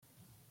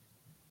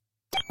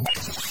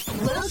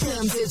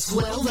Welcome to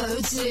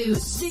 1202,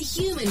 the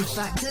Human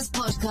Factors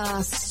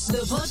Podcast.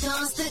 The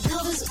podcast that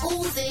covers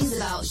all things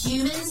about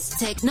humans,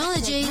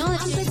 technology, and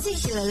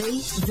particularly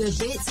the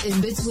bits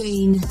in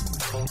between.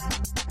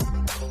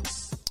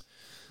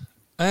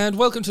 And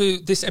welcome to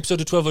this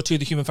episode of 1202,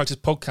 the Human Factors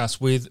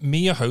Podcast, with me,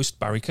 your host,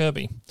 Barry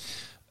Kirby.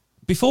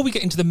 Before we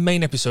get into the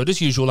main episode,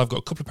 as usual, I've got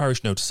a couple of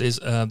parish notices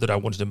that I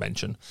wanted to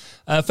mention.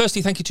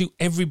 Firstly, thank you to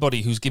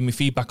everybody who's given me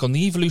feedback on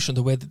the evolution of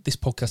the way that this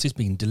podcast is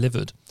being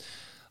delivered.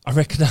 I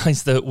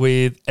recognise that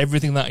with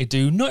everything that I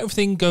do, not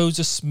everything goes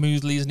as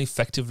smoothly and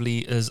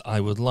effectively as I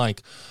would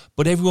like,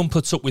 but everyone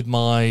puts up with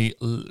my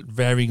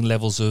varying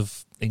levels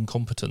of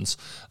incompetence.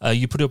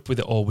 You put up with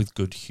it all with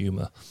good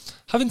humour.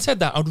 Having said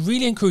that, I'd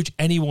really encourage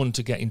anyone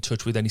to get in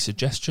touch with any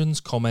suggestions,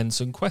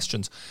 comments and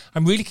questions.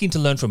 I'm really keen to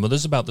learn from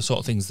others about the sort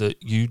of things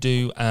that you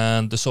do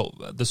and the sort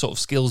of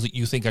skills that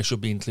you think I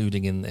should be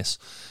including in this.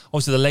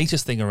 Obviously, the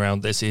latest thing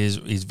around this is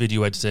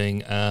video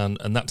editing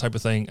and that type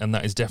of thing, and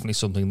that is definitely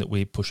something that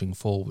we're pushing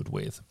forward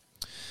with.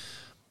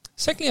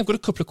 Secondly, I've got a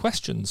couple of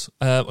questions.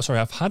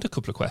 I've had a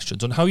couple of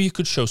questions on how you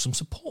could show some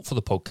support for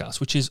the podcast,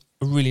 which is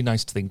a really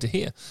nice thing to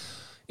hear.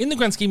 In the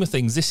grand scheme of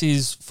things, this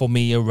is, for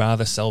me, a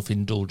rather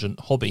self-indulgent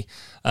hobby,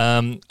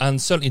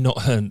 and certainly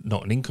not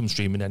an income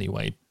stream in any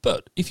way.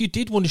 But if you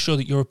did want to show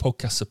that you're a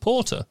podcast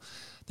supporter,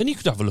 then you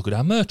could have a look at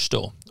our merch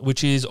store,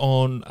 which is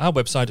on our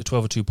website at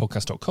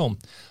 1202podcast.com.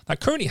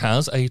 That currently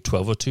has a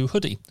 1202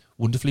 hoodie,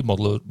 wonderfully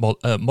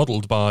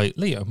modelled by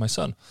Leo, my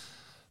son.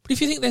 But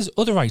if you think there's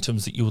other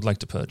items that you would like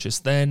to purchase,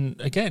 then,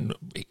 again,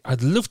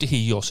 I'd love to hear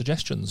your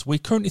suggestions. We're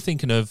currently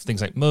thinking of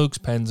things like mugs,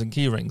 pens and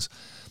keyrings.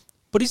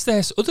 But is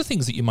there other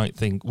things that you might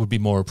think would be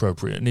more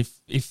appropriate? And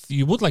if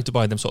you would like to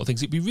buy them sort of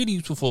things, it'd be really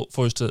useful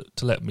for us to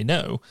let me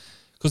know,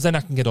 because then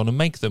I can get on and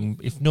make them.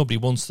 If nobody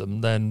wants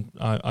them, then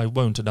I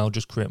won't, and I'll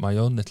just create my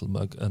own little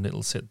mug, and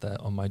it'll sit there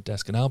on my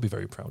desk, and I'll be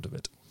very proud of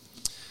it.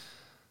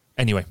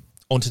 Anyway,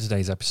 on to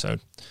today's episode.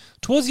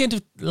 Towards the end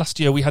of last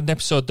year, we had an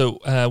episode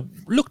that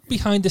looked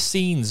behind the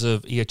scenes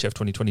of EHF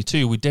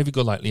 2022 with David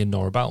Golightly and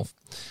Nora Balfe.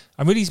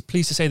 I'm really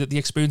pleased to say that the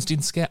experience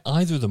didn't scare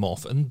either of them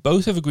off, and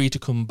both have agreed to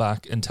come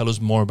back and tell us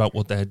more about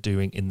what they're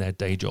doing in their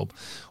day job.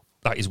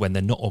 That is when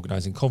they're not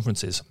organising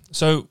conferences.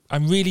 So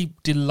I'm really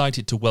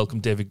delighted to welcome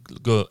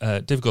David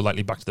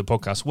Golightly back to the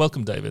podcast.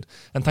 Welcome, David,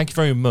 and thank you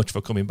very much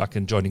for coming back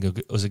and joining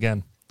us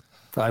again.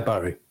 Hi,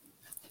 Barry.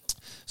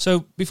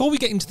 So before we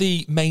get into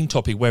the main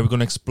topic, where we're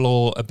going to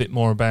explore a bit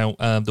more about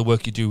the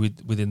work you do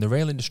within the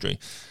rail industry,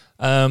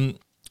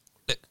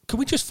 can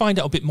we just find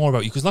out a bit more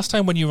about you? Because last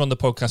time when you were on the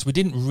podcast, we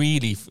didn't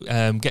really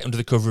get under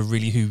the cover of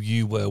really who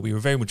you were. We were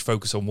very much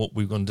focused on what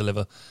we were going to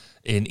deliver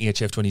in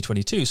EHF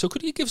 2022. So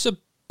could you give us a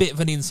bit of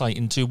an insight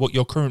into what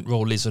your current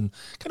role is and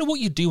kind of what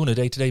you do on a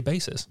day-to-day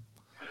basis?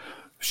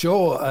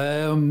 Sure.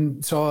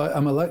 So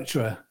I'm a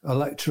lecturer. I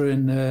lecture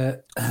in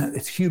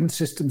it's Human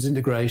Systems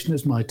Integration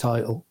is my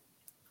title.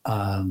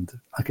 And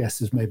I guess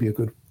there's maybe a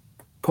good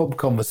pub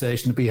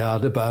conversation to be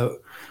had about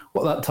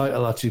what that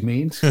title actually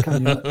means.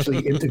 Can you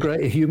actually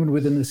integrate a human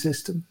within the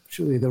system?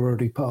 Surely they're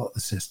already part of the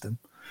system.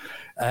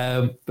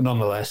 But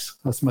nonetheless,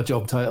 that's my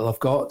job title I've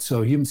got.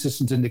 So Human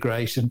Systems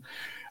Integration,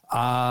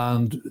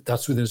 and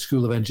that's within the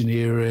School of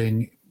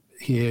Engineering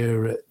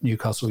here at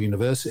Newcastle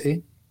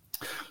University.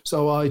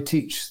 So I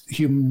teach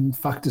human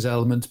factors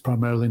elements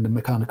primarily in the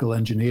mechanical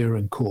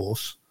engineering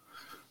course.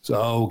 So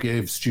I'll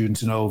give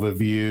students an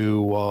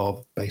overview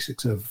of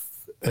basics of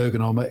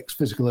ergonomics,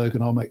 physical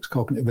ergonomics,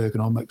 cognitive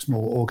ergonomics,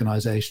 more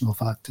organisational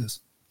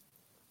factors.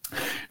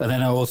 And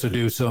then I also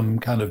do some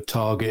kind of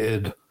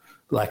targeted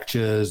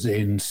lectures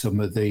in some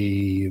of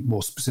the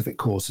more specific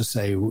courses.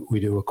 Say we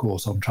do a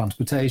course on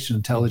transportation,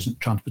 intelligent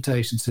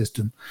transportation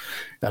system,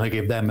 and I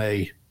give them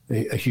a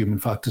human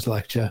factors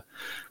lecture.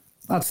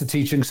 That's the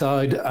teaching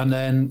side. And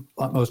then,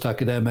 like most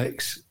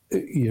academics,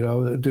 did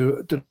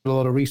a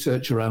lot of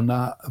research around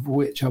that, of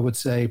which I would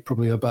say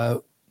probably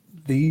about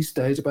these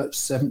days, about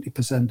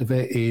 70% of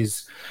it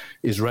is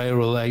rail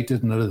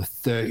related, and another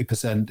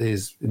 30%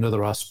 is in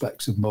other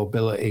aspects of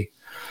mobility.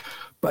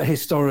 But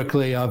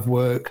historically, I've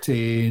worked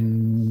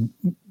in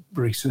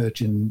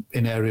research in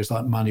areas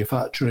like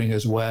manufacturing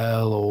as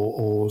well,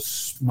 or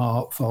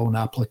smartphone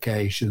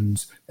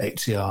applications,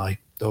 HCI,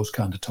 those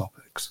kind of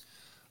topics.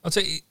 I'd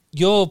say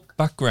your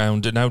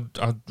background, and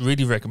I'd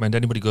really recommend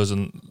anybody goes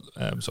and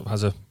sort of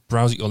has a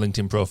browse at your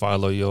LinkedIn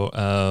profile or your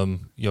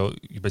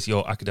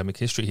academic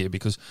history here,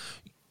 because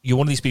you're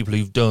one of these people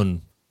who've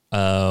done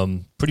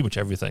pretty much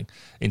everything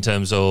in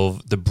terms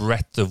of the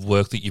breadth of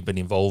work that you've been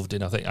involved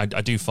in. I think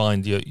I do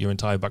find your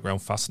entire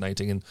background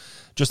fascinating, and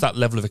just that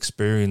level of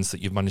experience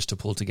that you've managed to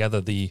pull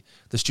together. The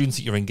students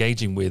that you're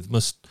engaging with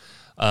must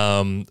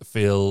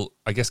feel,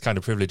 I guess, kind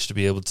of privileged to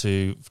be able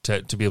to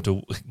be able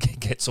to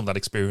get some of that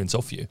experience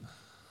off you.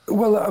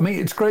 Well, I mean,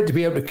 it's great to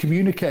be able to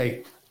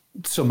communicate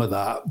some of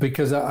that,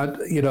 because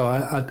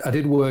I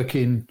did work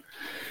in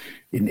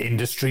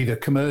industry, the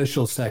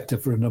commercial sector,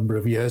 for a number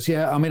of years.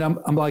 Yeah, I mean,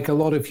 I'm like a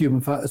lot of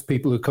human factors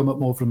people who come up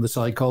more from the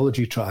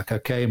psychology track. I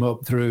came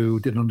up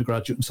did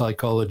undergraduate in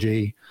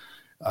psychology,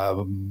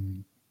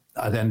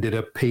 I then did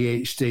a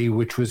PhD,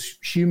 which was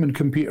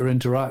human-computer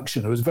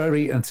interaction. It was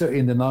and certainly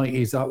in the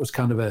 90s, that was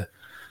kind of I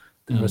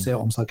say,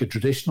 almost like a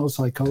traditional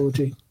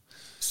psychology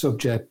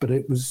subject, but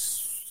it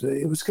was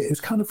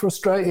kind of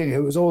frustrating.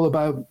 It was all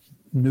about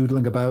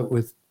noodling about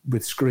with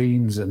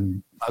screens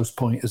and mouse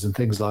pointers and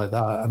things like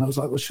that. And I was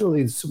like, well,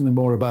 surely there's something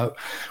more about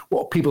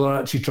what people are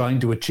actually trying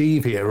to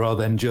achieve here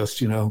rather than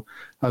just,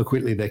 how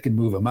quickly they can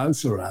move a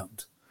mouse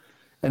around.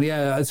 And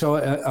yeah, so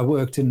I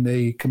worked in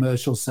the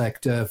commercial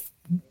sector,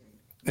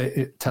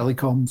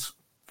 telecoms,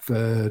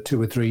 for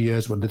 2 or 3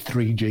 years when the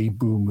 3G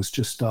boom was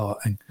just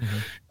starting,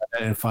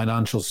 and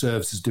financial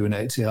services doing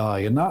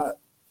HCI. And that,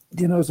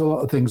 there's a lot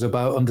of things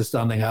about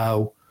understanding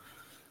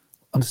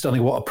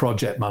what a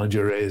project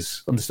manager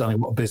is,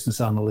 understanding what a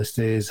business analyst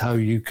is, how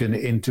you can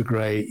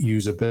integrate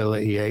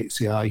usability,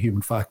 HCI,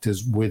 human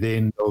factors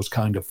within those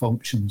kind of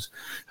functions,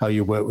 how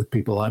you work with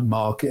people like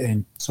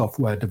marketing,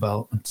 software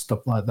development,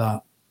 stuff like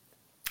that.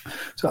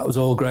 So that was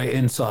all great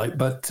insight.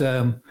 But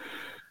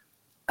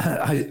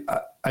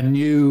I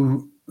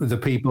knew the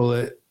people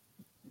at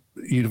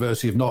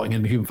University of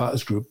Nottingham, the Human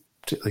Factors Group,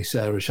 particularly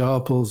Sarah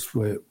Sharples,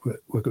 we're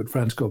good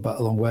friends, go back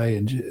a long way,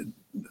 and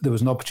there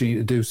was an opportunity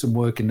to do some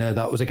work in there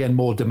that was, again,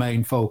 more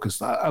domain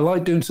focused. I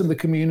like doing some of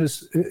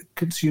the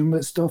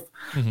consumer stuff,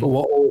 but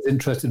what always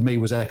interested me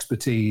was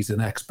expertise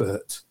and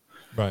experts.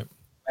 Right.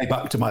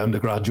 Back to my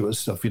undergraduate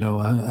stuff,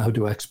 how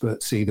do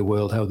experts see the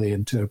world, how they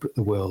interpret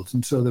the world?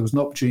 And so there was an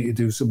opportunity to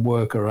do some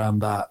work around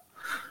that,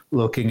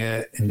 looking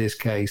at, in this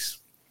case,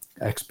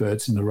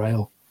 experts in the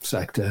rail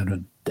sector,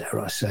 and dare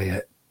I say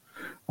it,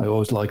 I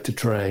always like to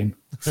train.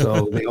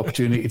 So the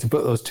opportunity to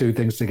put those two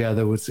things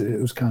together was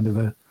kind of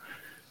an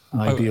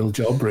ideal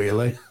job,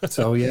 really.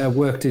 So yeah, I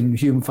worked in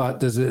human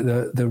factors at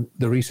the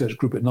research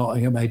group at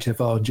Nottingham,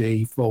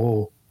 HFRG,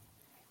 for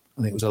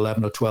I think it was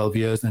 11 or 12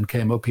 years, then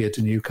came up here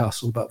to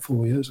Newcastle about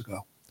 4 years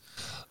ago.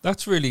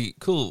 That's really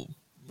cool.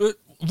 But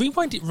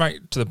rewind it right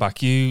to the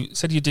back. You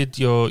said you did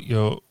your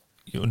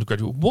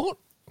undergraduate.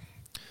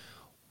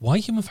 Why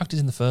human factors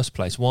in the first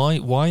place?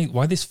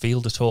 Why this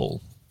field at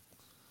all?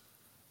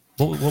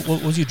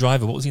 What was your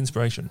driver? What was the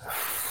inspiration?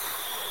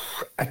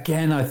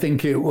 Again, I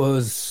think it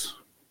was.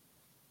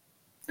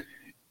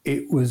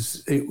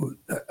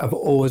 I've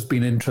always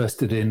been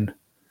interested in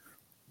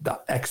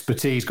that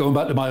expertise. Going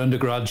back to my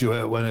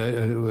undergraduate, when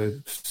I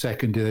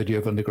second, third year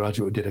of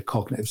undergraduate, did a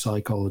cognitive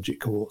psychology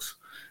course,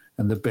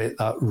 and the bit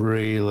that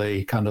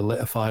really kind of lit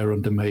a fire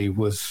under me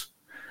was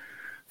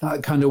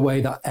that kind of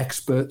way that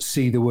experts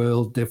see the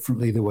world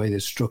differently, the way they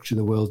structure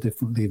the world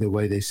differently, the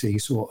way they see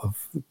sort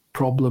of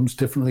problems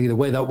differently, the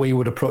way that we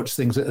would approach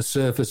things at a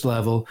surface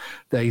level,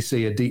 they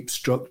see a deep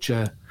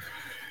structure.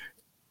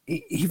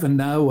 Even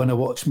now, when I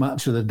watch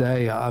Match of the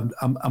Day,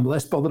 I'm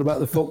less bothered about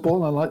the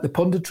football. I like the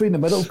punditry in the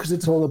middle because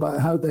it's all about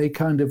how they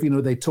kind of,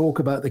 they talk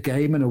about the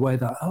game in a way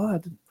that, I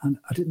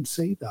didn't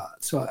see that.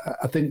 So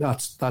I think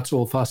that's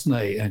all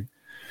fascinating.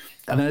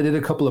 And I did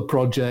a couple of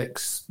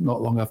projects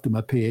not long after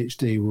my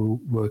PhD,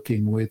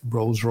 working with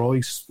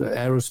Rolls-Royce, the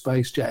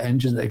aerospace jet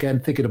engines,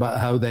 again, thinking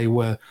about how they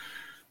were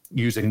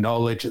using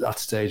knowledge. At that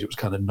stage, it was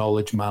kind of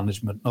knowledge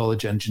management,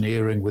 knowledge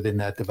engineering within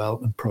their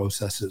development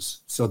processes.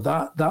 So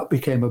that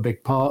became a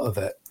big part of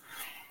it.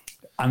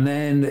 And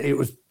then it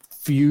was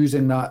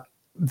fusing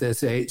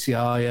this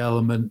HCI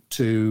element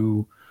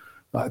to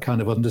that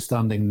kind of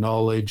understanding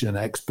knowledge and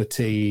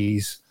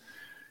expertise.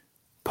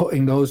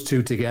 Putting those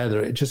two together,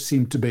 it just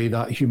seemed to be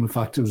that human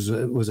factors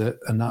was a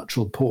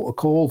natural port of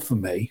call for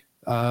me.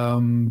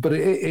 But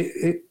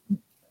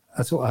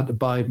I sort of had to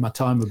bide my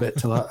time a bit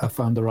till I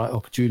found the right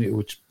opportunity,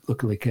 which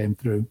luckily came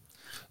through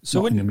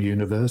Nottingham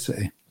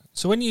University.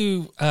 So when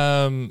you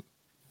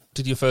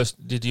did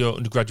your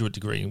undergraduate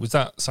degree, was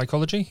that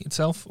psychology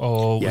itself,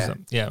 or was that,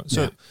 yeah?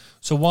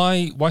 So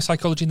why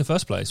psychology in the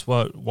first place?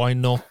 Why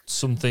not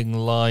something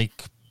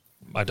like,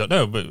 I don't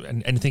know, but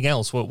anything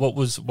else? What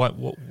was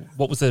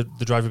the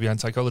driver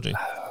behind psychology?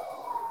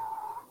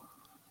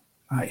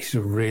 It's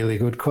a really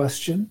good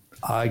question.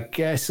 I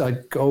guess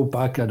I'd go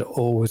back. I'd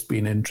always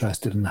been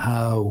interested in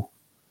how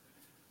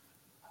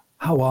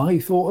I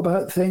thought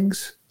about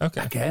things.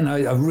 Okay. Again,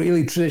 I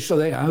really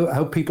traditionally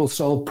how people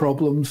solve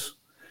problems.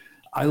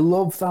 I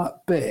love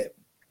that bit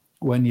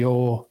when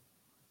you're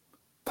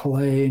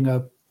playing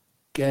a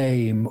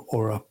game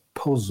or a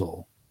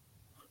puzzle,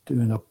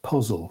 doing a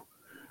puzzle,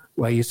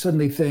 where you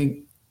suddenly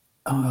think,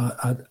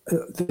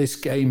 this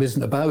game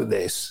isn't about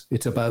this.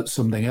 It's about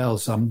something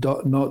else. I'm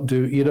not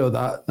doing,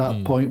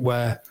 that point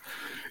where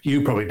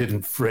you probably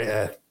didn't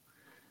fritter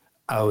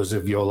hours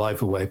of your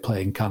life away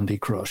playing Candy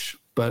Crush.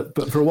 But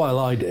for a while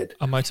I did.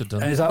 I might have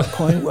done. And it's that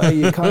point where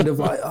you kind of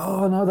like,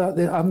 oh no,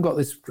 I haven't got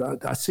this.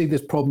 I see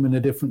this problem in a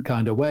different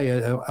kind of way.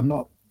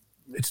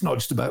 It's not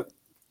just about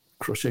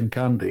crushing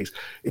candies.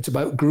 It's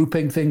about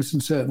grouping things in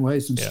certain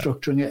ways and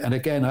structuring it. And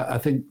again, I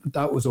think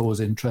that was always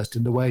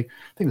interesting. The way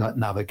things like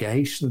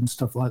navigation and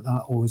stuff like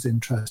that always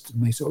interested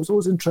me. So I was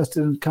always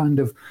interested in kind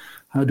of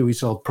how do we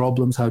solve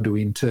problems? How do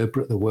we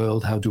interpret the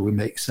world? How do we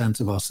make sense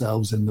of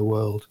ourselves in the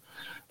world?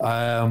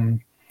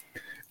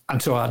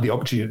 And so I had the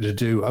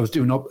opportunity I was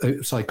doing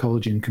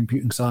psychology and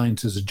computing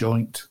science as a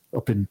joint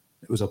up in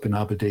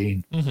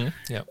Aberdeen. Mm-hmm.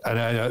 Yeah.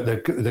 And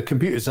the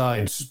computer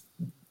science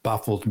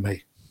baffled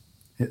me.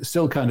 It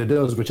still kind of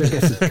does, which I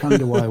guess is kind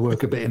of why I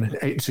work a bit in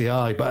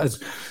HCI. But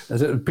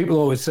as people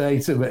always say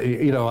to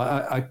me,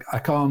 I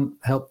can't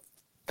help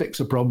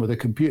fix a problem with a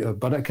computer,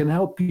 but I can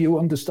help you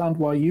understand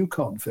why you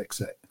can't fix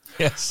it.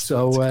 Yes.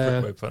 So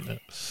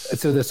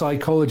the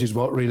psychology is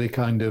what really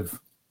kind of,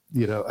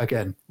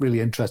 again, really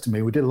interested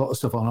me. We did a lot of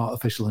stuff on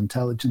artificial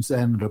intelligence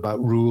then and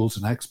about rules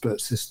and expert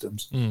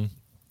systems. Mm.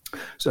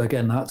 So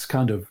again, that's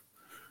kind of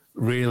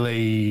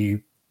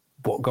really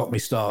what got me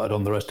started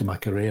on the rest of my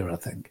career, I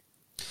think.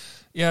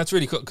 Yeah, it's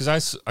really cool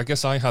because I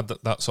guess I had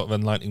that sort of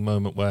enlightening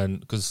moment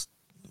because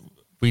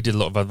we did a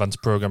lot of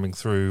advanced programming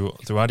through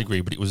our degree,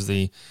 but it was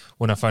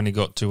when I finally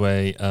got to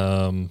a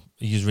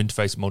user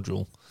interface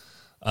module,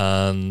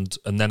 and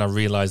then I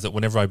realised that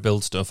whenever I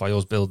build stuff, I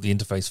always build the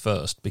interface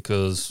first,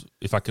 because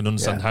if I can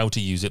understand how to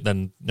use it,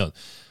 then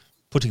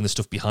putting the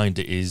stuff behind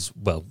it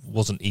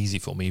wasn't easy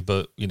for me,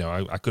 but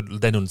I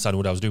could then understand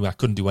what I was doing. I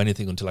couldn't do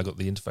anything until I got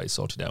the interface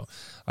sorted out.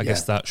 I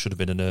guess that should have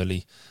been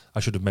I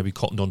should have maybe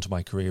cottoned onto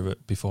my career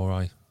before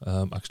I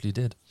actually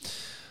did.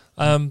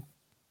 So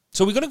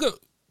we're going to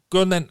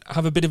go and then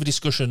have a bit of a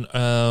discussion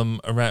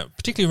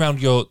particularly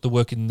around the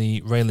work in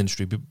the rail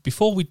industry. But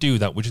before we do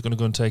that, we're just going to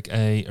go and take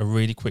a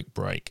really quick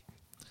break.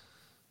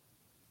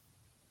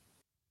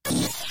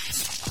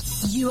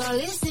 You are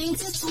listening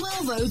to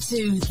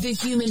 1202, the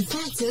Human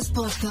Factors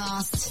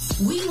Podcast.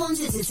 We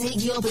wanted to take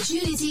the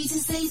opportunity to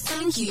say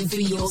thank you for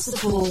your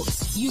support.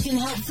 You can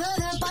help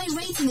further by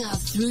rating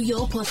us through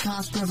your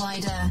podcast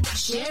provider,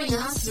 sharing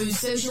us through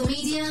social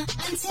media,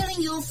 and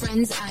telling your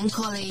friends and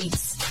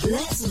colleagues.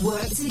 Let's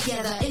work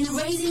together in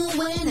raising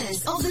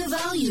awareness of the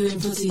value in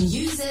putting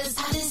users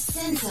at the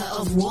centre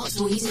of what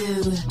we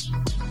do.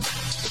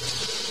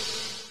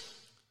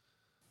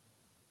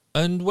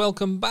 And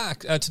welcome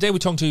back. Today we're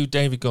talking to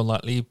David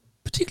Golightly,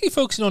 particularly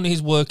focusing on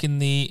his work in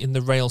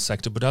the rail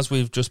sector. But as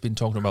we've just been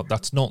talking about,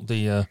 that's not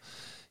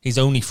his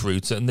only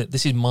fruit, and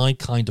this is my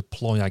kind of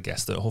ploy, I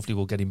guess, that hopefully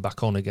we'll get him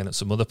back on again at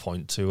some other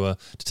point to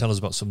tell us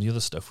about some of the other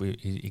stuff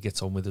he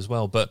gets on with as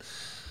well. But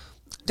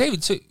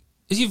David, so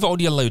as you've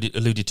already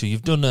alluded to,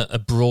 you've done a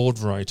broad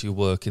variety of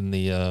work in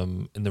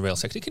the rail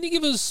sector. Can you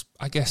give us,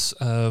 I guess,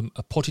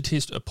 a potted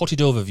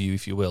overview,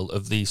 if you will,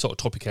 of the sort of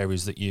topic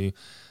areas that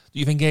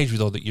you've engaged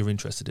with or that you're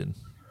interested in?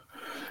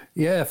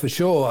 Yeah, for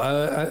sure.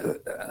 I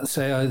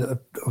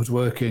was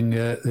working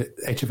at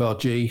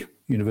HFRG,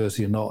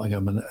 University of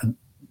Nottingham, and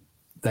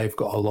they've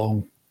got a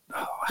long,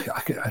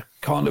 I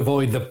can't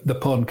avoid the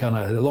pun, can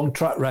I? A long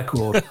track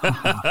record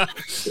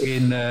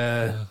in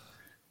the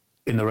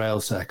rail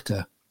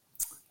sector.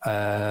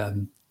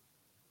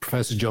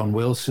 Professor John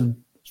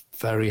Wilson,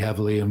 very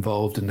heavily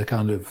involved in the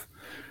kind of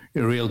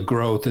real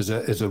growth as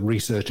a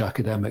research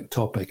academic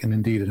topic, and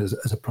indeed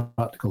as a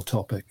practical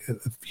topic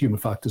of human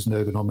factors and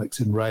ergonomics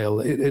in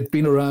rail. It'd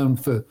been around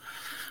for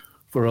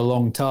a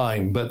long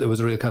time, but there was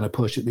a real kind of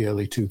push at the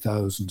early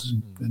 2000s,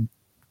 and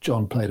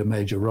John played a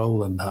major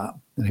role in that.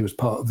 And he was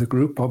part of the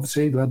group,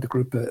 obviously, led the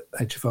group at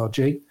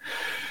HFRG.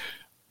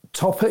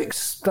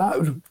 Topics that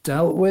I've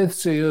dealt with,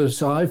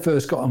 so I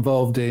first got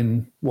involved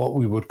in what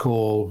we would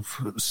call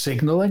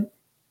signalling.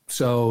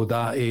 So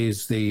that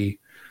is the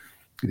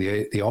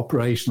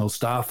operational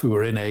staff who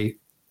were in a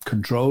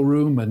control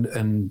room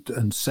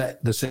and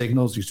set the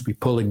signals. Used to be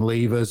pulling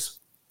levers,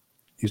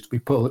 used to be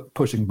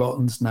pushing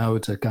buttons. Now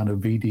it's a kind of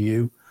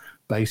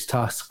VDU-based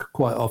task,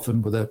 quite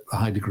often with a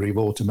high degree of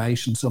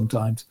automation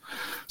sometimes.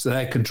 So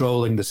they're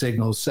controlling the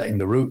signals, setting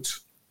the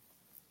routes.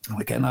 And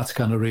again, that's a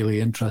kind of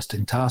really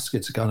interesting task.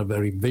 It's a kind of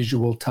very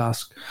visual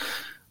task.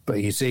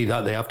 But you see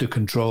that they have to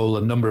control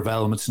a number of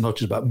elements, not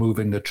just about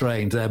moving the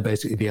trains. They're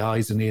basically the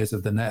eyes and ears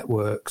of the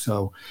network.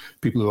 So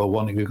people who are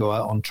wanting to go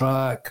out on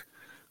track,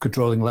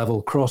 controlling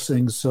level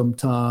crossings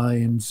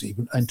sometimes,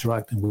 even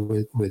interacting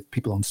with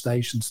people on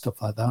stations,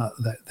 stuff like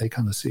that, they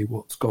kind of see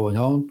what's going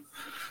on.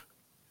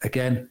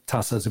 Again,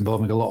 tasks that's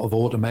involving a lot of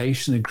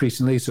automation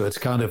increasingly. So it's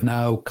kind of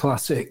now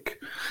classic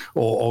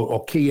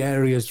or key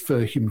areas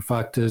for human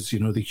factors,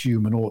 the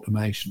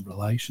human-automation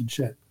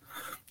relationship.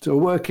 So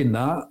work in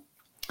that.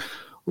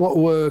 A lot of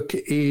work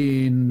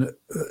in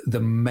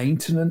the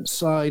maintenance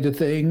side of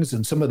things,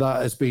 and some of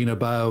that has been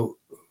about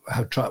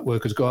how track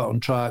workers go out on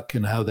track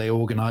and how they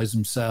organise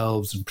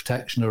themselves and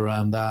protection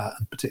around that,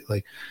 and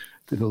particularly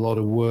did a lot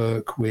of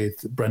work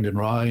with Brendan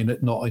Ryan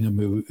at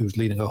Nottingham, who's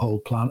leading a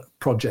whole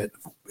project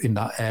in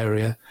that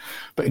area.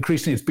 But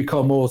increasingly it's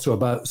become also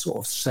about sort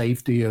of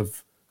safety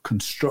of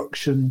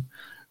construction,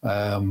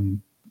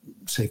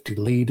 safety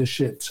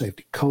leadership,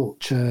 safety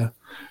culture,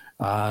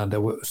 and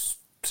there was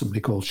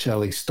somebody called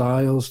Shelley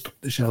Stiles,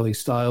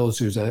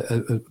 who's a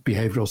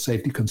behavioural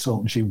safety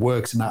consultant. She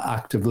works in that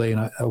actively,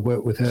 and I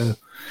work with her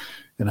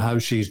in how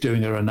she's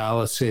doing her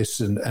analysis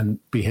and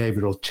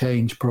behavioural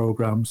change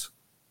programs.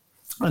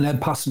 And then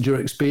passenger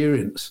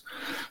experience.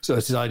 So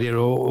it's this idea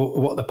of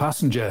what the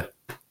passenger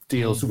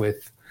deals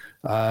with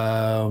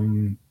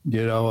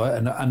You know,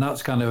 and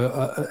that's kind of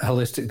a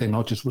holistic thing,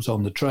 not just what's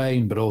on the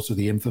train, but also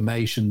the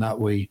information that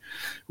we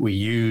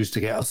use to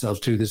get ourselves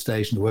to the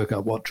station, to work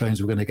out what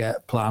trains we're going to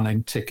get,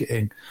 planning,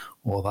 ticketing,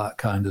 all that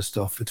kind of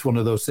stuff. It's one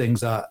of those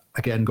things that,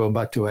 again, going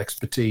back to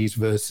expertise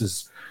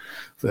versus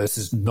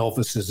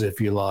novices, if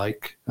you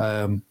like.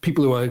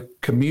 People who are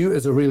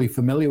commuters are really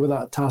familiar with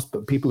that task,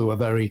 but people who are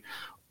very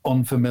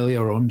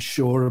unfamiliar or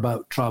unsure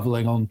about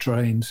traveling on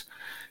trains,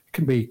 it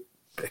can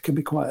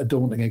be quite a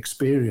daunting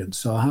experience.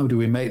 So how do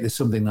we make this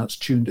something that's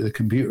tuned to the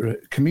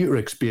commuter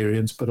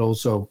experience, but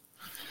also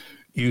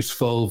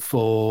useful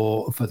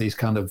for these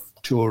kind of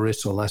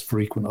tourists or less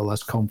frequent or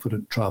less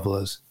confident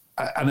travellers?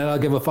 And then I'll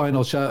give a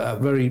final shout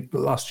out.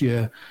 Last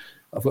year,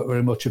 I've got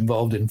very much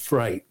involved in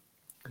freight.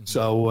 Mm-hmm.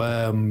 So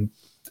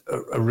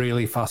a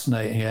really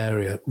fascinating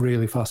area.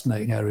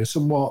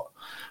 Somewhat,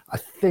 I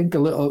think, a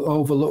little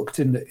overlooked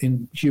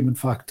in human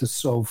factors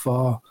so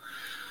far.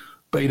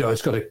 But, you know,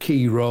 it's got a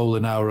key role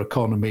in our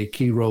economy,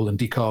 key role in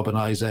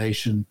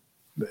decarbonisation.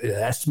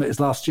 Estimates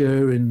last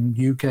year in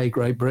UK,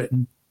 Great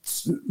Britain,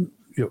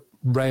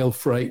 rail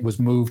freight was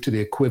moved to the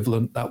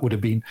equivalent, that would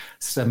have been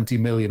 70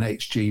 million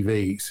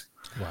HGVs.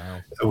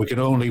 Wow. We can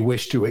only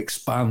wish to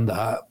expand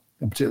that,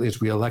 and particularly as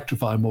we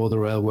electrify more of the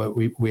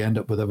railway, we end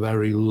up with a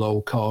very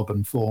low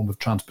carbon form of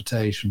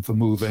transportation for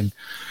moving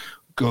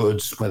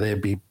goods, whether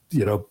it be,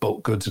 you know,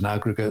 bulk goods and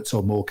aggregates,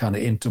 or more kind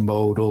of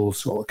intermodal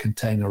sort of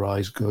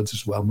containerized goods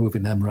as well,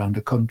 moving them around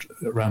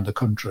the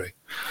country.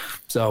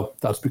 So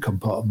that's become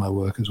part of my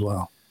work as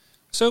well.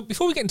 So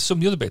before we get into some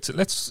of the other bits,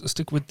 let's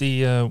stick with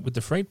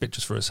the freight bit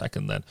just for a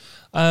second then.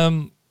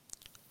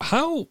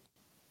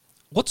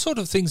 What sort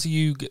of things are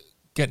you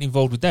getting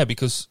involved with there?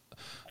 Because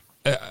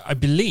I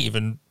believe,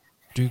 and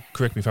do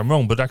correct me if I'm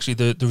wrong, but actually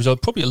there is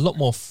probably a lot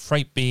more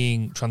freight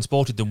being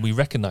transported than we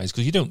recognise,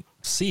 because you don't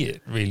see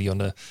it really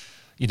on a,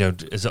 you know,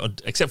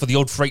 except for the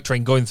old freight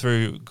train going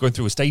through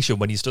a station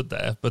when you stood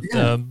there. But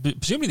yeah.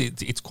 Presumably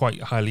it's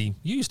quite highly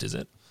used, is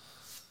it?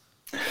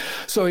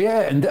 So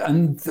yeah, and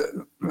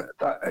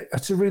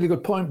that's a really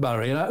good point,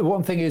 Barry. And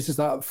one thing is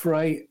that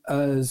freight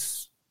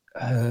as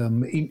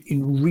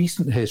in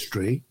recent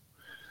history,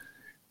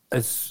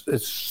 it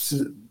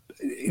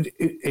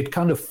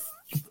kind of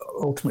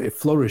ultimately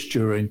flourished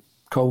during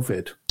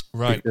COVID.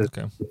 Right.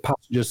 Okay. The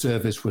passenger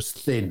service was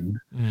thin,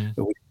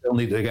 but we still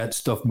need to get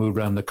stuff moved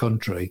around the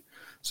country.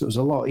 So it was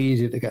a lot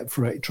easier to get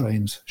freight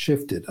trains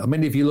shifted. I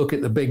mean, if you look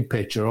at the big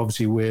picture,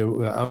 obviously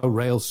our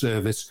rail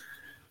service,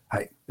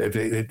 a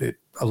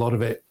lot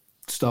of it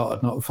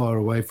started not far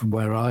away from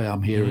where I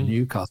am here in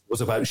Newcastle. It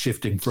was about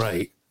shifting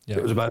freight. Yeah.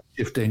 It was about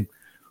shifting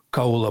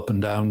coal up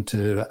and down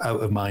to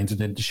out of mines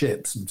and into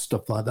ships and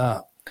stuff like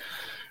that.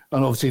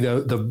 And obviously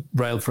the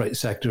rail freight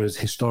sector has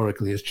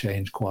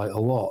changed quite a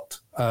lot.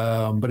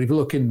 But if you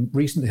look in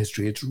recent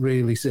history, it's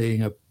really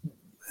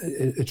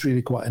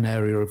quite an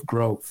area of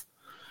growth.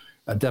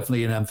 And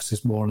definitely an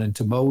emphasis more on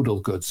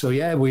intermodal goods. So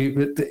yeah,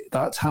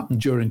 that's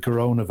happened during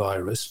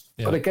coronavirus.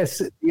 Yeah. But I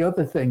guess the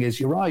other thing is,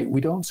 you're right,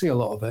 we don't see a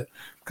lot of it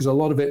because a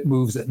lot of it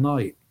moves at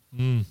night.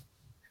 And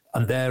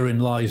therein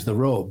lies the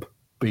rub,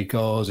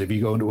 because if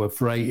you go into a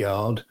freight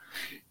yard,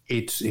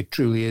 it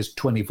truly is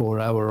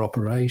 24-hour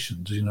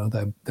operations. You know,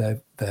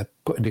 they're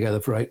putting together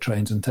freight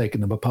trains and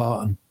taking them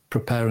apart and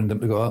preparing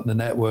them to go out in the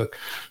network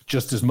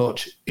just as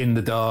much in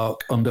the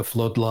dark, under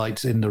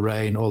floodlights, in the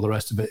rain, all the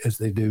rest of it, as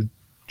they do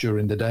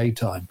during the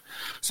daytime.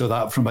 So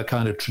that, from a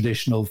kind of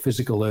traditional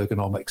physical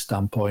ergonomic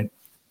standpoint,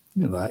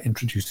 you know, that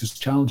introduces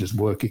challenges,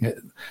 working at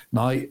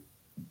night,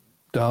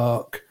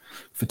 dark,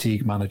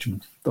 fatigue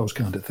management, those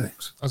kind of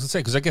things. I was going to say,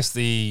 because I guess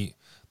the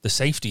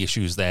safety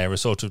issues there are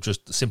sort of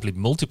just simply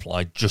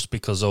multiplied just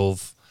because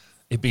of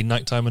it being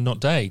nighttime and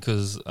not day,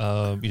 because,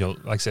 you know,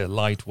 like I say,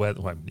 light,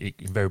 weather, well, it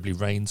invariably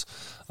rains,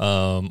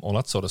 all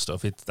that sort of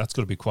stuff. That's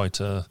got to be quite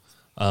a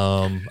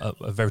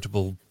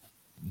veritable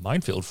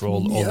minefield for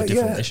all the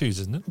different issues,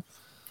 isn't it?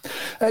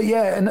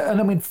 And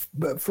I mean,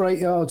 freight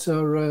yards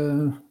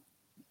are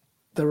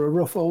they're a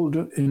rough old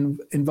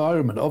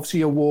environment. Obviously,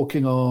 you're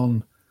walking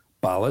on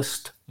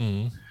ballast,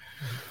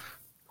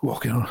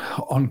 walking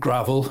on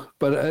gravel,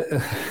 but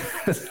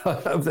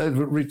I've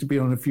been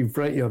on a few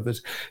freight yards,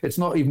 but it's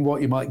not even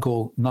what you might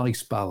call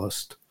nice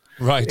ballast.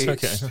 Right.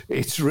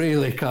 It's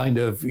really kind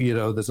of, you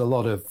know, there's a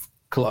lot of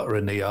clutter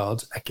in the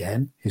yards.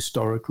 Again,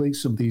 historically,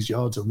 some of these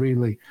yards are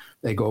really,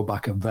 they go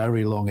back a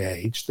very long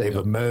age. They've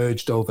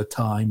emerged over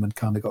time and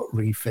kind of got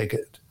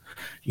refigured.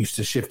 Used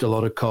to shift a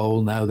lot of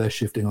coal, now they're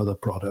shifting other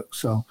products.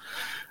 So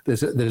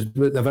there's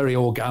a very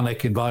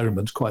organic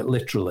environment, quite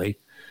literally.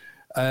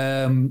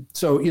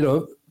 So, you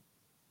know,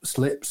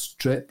 slips,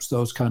 trips,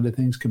 those kind of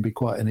things can be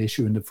quite an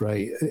issue in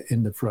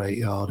the freight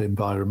yard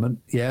environment.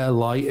 Yeah,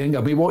 lighting.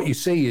 I mean, what you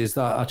see is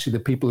that actually the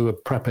people who are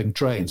prepping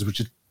trains,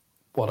 which is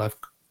what I've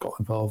got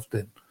involved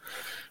in,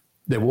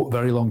 they walk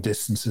very long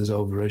distances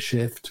over a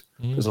shift.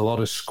 There's a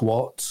lot of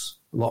squats,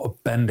 a lot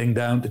of bending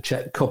down to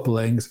check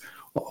couplings,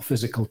 a lot of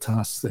physical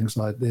tasks, things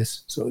like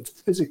this. So it's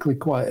physically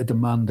quite a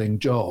demanding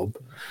job.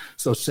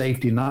 So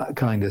safety in that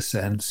kind of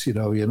sense, you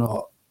know, you're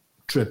not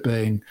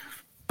tripping,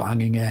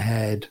 banging your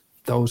head,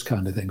 those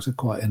kind of things are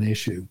quite an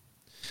issue.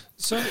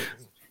 So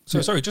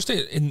sorry, just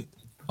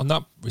on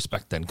that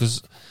respect then,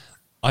 because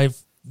I've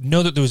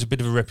know that there was a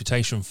bit of a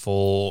reputation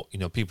for, you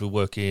know, people who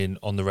work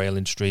on the rail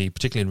industry,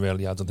 particularly in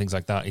rail yards and things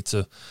like that. It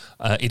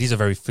is a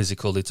very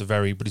physical,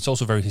 but it's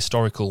also a very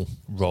historical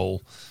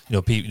role.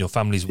 You know,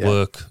 families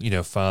work, you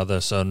know,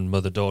 father, son,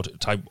 mother, daughter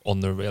type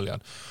on the rail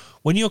yard.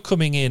 When you're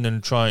coming in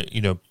and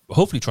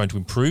hopefully trying to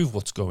improve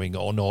what's going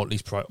on, or at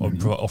least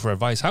offer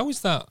advice, how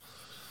is that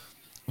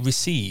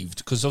received?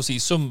 Because obviously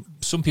some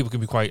people can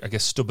be quite, I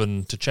guess,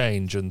 stubborn to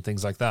change and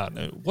things like that.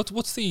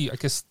 What's the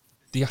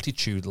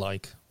attitude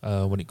like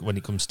when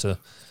it comes to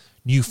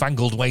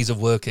newfangled ways of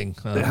working,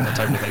 that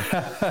type of thing?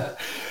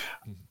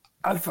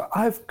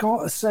 I've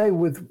got to say,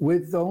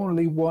 with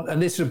only one, and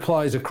this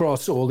applies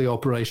across all the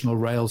operational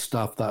rail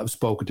staff that I've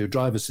spoken to,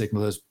 drivers,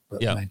 signallers,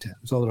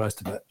 maintainers, all the rest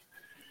of it,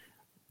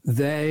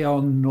 they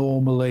are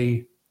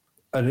normally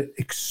an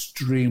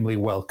extremely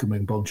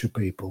welcoming bunch of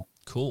people.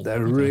 Cool.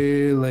 They're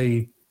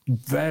really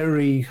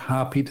very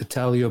happy to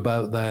tell you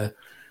about their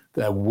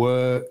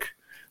work.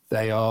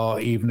 They are,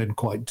 even in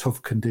quite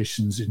tough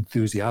conditions,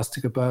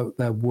 enthusiastic about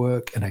their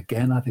work. And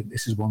again, I think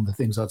this is one of the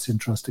things that's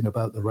interesting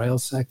about the rail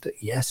sector.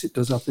 Yes, it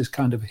does have this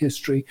kind of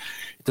history.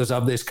 It does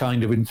have this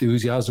kind of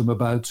enthusiasm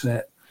about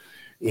it.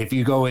 If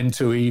you go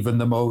into even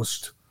the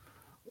most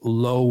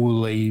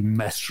lowly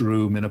mess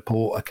room in a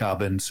porter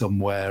cabin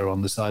somewhere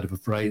on the side of a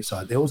freight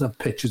site, they always have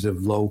pictures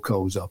of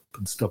locos up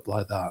and stuff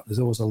like that. There's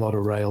always a lot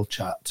of rail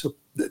chat. So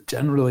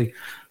generally,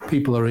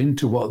 people are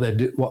into what they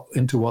do.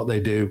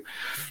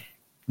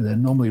 They're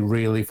normally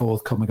really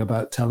forthcoming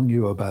about telling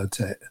you about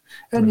it.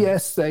 And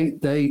yes, they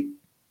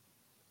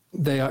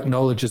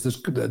acknowledge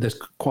there's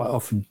quite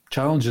often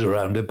challenges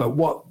around it. But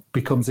what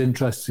becomes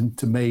interesting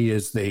to me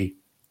is this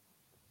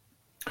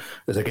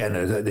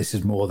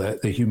is more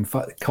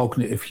the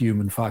cognitive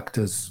human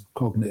factors,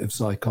 cognitive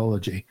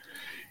psychology,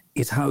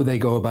 is how they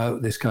go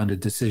about this kind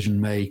of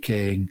decision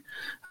making,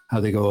 how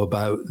they go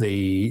about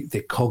the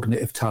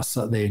cognitive tasks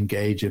that they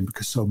engage in,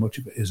 because so much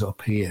of it is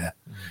up here.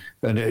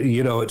 And,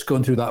 it's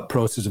gone through that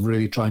process of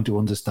really trying to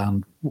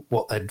understand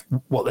what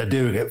they're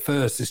doing. At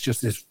first, it's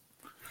just this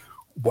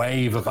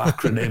wave of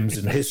acronyms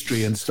and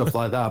history and stuff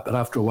like that. But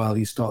after a while,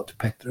 you start to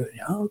pick through it.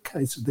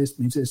 Okay, so this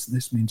means this, and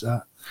this means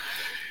that.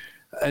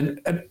 And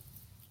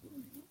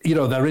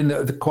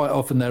they're quite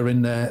often they're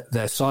in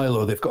their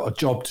silo. They've got a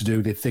job to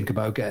do. They think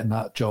about getting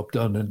that job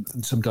done.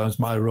 And sometimes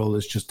my role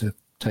is just to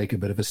take a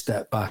bit of a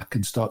step back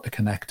and start to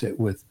connect it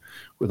with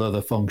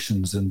other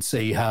functions and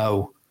see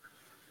how,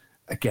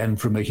 again,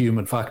 from a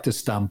human factors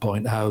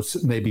standpoint, how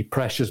maybe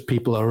pressures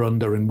people are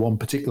under in one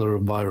particular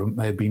environment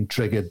may have been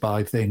triggered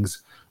by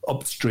things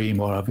upstream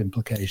or have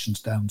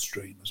implications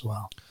downstream as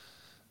well.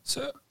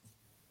 So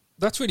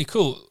that's really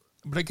cool.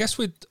 But I guess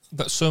with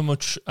that, so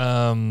much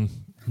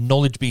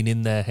knowledge being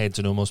in their heads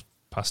and almost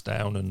passed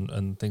down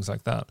and things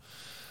like that,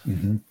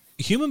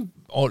 human,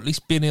 or at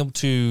least being able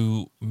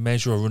to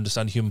measure or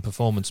understand human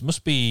performance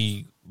must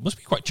be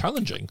quite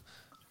challenging.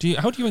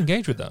 How do you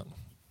engage with that?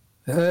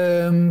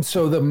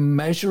 So the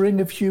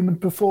measuring of human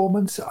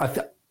performance, I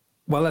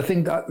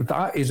think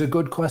that is a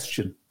good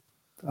question.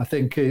 I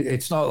think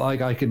it's not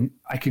like I can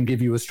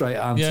give you a straight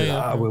answer.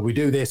 Well, we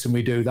do this and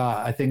we do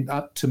that. I think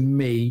that, to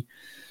me,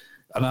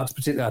 and that's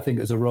particularly, I think,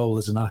 as a role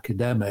as an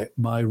academic,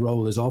 my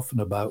role is often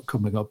about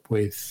coming up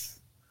with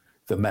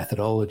the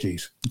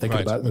methodologies, thinking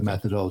about the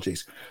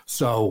methodologies.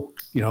 So,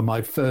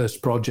 my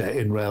first project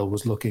in rail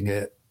was looking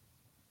at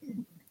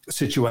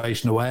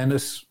situation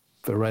awareness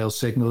for rail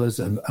signallers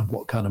and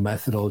what kind of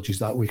methodologies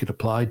that we could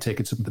apply,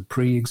 taking some of the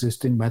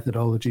pre-existing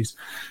methodologies.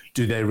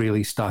 Do they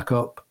really stack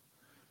up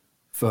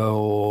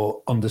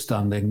for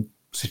understanding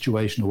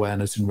situation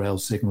awareness in rail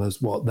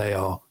signallers, what they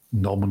are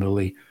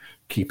nominally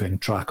keeping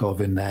track of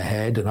in their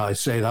head? And I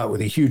say that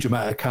with a huge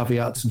amount of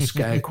caveats and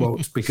scare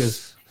quotes,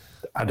 because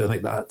I don't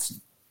think that's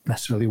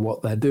necessarily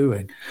what they're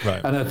doing.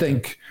 Right. And I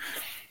think,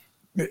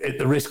 at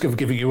the risk of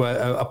giving you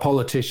a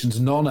politician's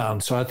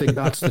non-answer, I think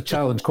that's the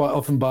challenge. Quite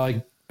often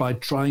by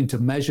trying to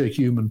measure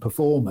human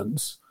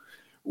performance,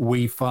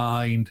 we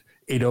find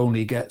it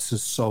only gets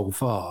us so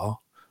far.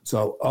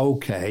 So,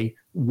 okay,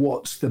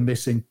 what's the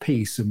missing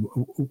piece, and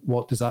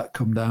what does that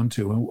come down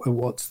to, and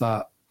what's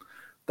that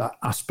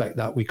aspect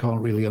that we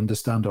can't really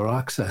understand or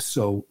access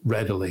so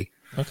readily?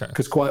 Okay.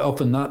 Because quite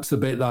often that's the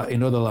bit that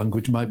in other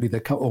language might be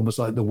almost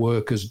like the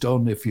work is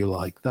done, if you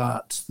like.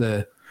 That's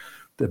the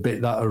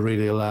bit that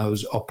really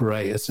allows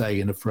operators, say,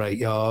 in a freight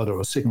yard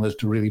or signallers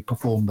to really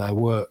perform their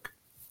work.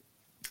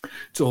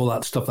 It's all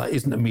that stuff that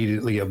isn't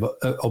immediately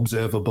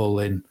observable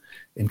in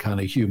kind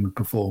of human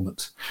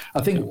performance.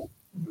 I think,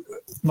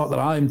 not that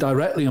I'm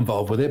directly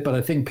involved with it, but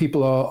I think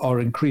people are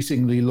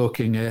increasingly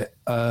looking at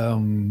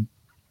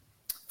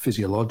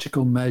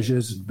physiological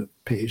measures. The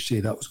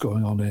PhD that was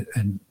going on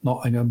in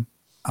Nottingham,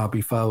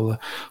 Abby Fowler,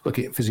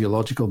 looking at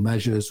physiological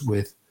measures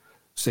with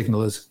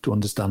signallers to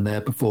understand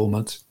their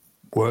performance.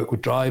 Work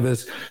with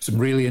drivers, some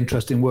really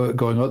interesting work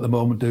going on at the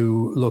moment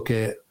to look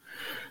at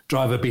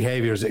driver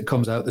behavior as it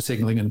comes out the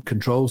signaling and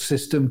control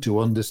system to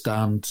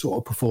understand sort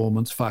of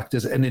performance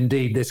factors. And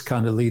indeed, this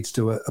kind of leads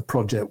to a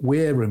project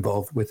we're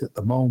involved with at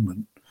the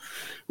moment,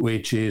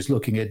 which is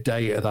looking at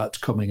data that's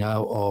coming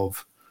out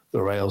of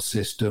the rail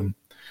system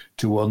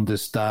to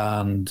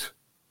understand,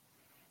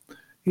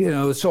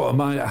 sort of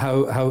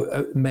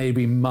how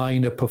maybe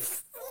minor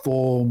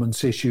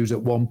performance issues at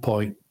one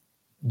point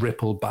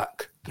ripple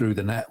back through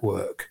the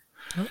network.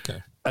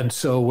 Okay. And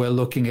so we're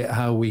looking at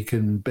how we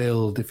can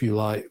build, if you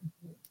like,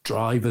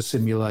 driver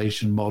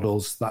simulation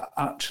models that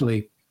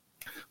actually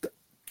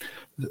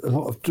a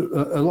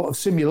lot of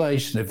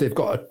simulation. If they've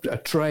got a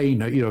train,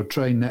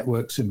 train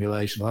network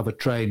simulation, they'll have a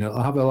train.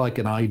 It'll have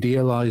an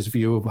idealized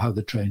view of how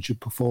the train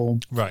should perform.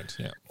 Right.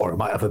 Yeah. Or it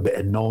might have a bit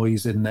of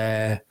noise in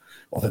there,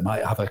 or they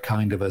might have a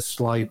kind of a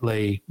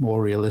slightly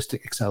more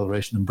realistic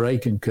acceleration and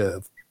braking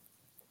curve.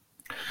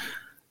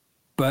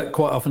 But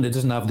quite often it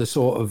doesn't have the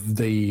sort of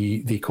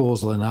the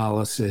causal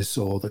analysis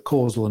or the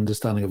causal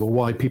understanding of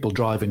why people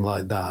driving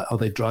like that. Are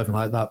they driving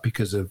like that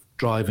because of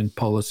driving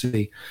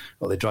policy?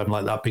 Are they driving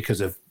like that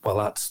because of,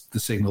 that's the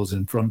signals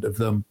in front of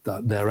them,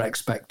 that their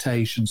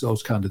expectations,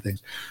 those kind of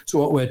things. So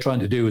what we're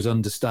trying to do is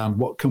understand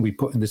what can we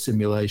put in the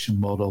simulation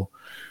model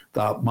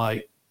that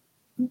might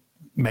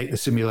make the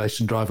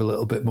simulation drive a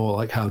little bit more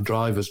like how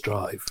drivers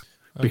drive.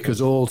 Okay. Because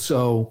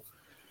also,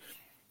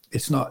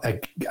 it's not.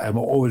 I'm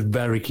always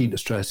very keen to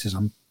stress this.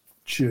 I'm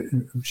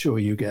sure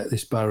you get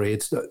this, Barry.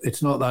 It's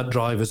not that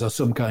drivers are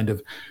some kind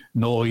of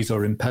noise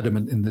or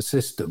impediment in the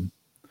system.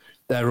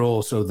 They're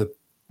also the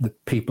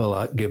people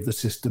that give the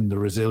system the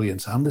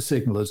resilience, and the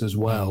signalers as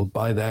well,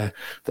 by their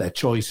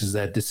choices,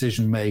 their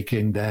decision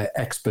making, their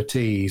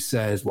expertise.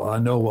 Says, I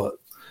know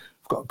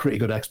I've got a pretty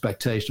good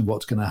expectation of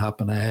what's going to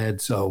happen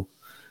ahead, so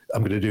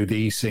I'm going to do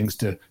these things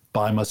to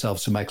buy myself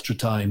some extra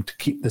time to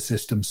keep the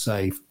system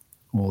safe.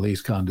 All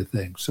these kind of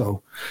things.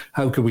 So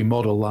how can we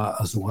model that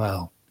as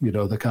well?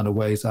 The kind of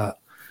ways that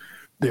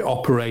the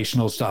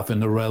operational staff in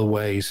the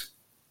railways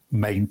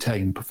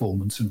maintain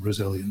performance and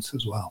resilience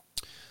as well.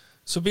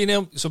 So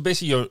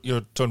basically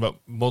you're talking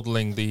about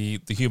modeling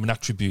the human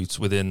attributes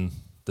within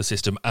the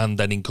system and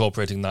then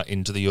incorporating that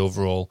into the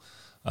overall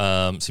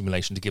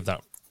simulation to give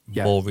that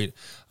more.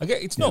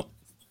 It's not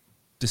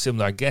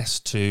dissimilar, I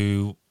guess,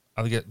 to,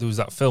 I think there was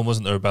that film,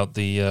 wasn't there, about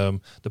the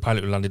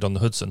pilot who landed on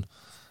the Hudson.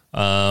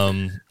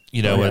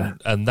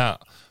 And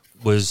that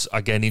was,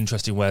 again,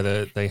 interesting,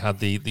 where they had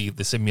the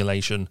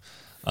simulation.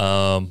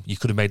 You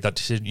could have made that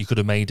decision, you could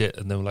have made it,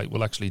 and they were like,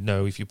 well, actually,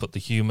 no, if you put the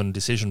human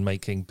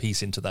decision-making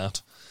piece into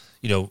that,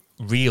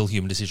 real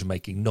human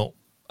decision-making, not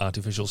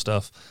artificial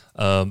stuff,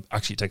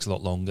 actually it takes a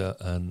lot longer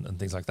and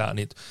things like that.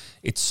 And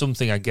it's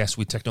something, I guess,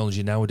 with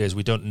technology nowadays,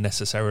 we don't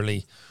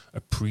necessarily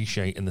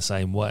appreciate in the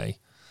same way.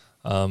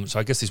 So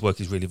I guess this work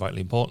is really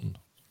vitally important.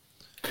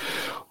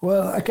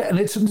 Well, and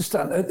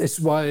it's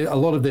why a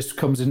lot of this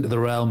comes into the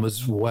realm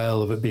as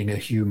well of it being a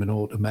human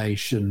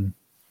automation.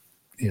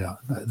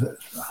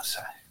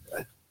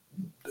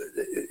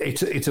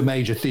 It's a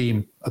major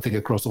theme, I think,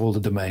 across all the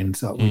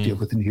domains that we deal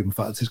with in human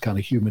factors. Is kind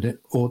of human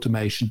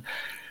automation,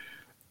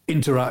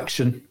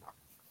 interaction.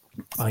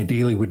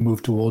 Ideally, we'd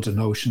move towards a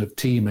notion of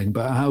teaming,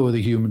 but how are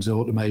the humans and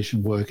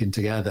automation working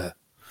together?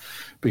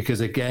 Because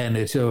again,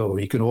 you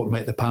can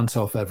automate the pants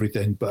off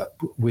everything, but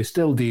we're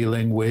still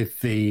dealing with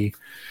the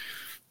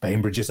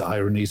Bainbridge's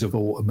ironies of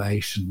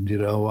automation.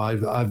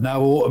 I've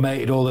now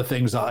automated all the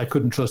things that I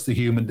couldn't trust the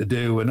human to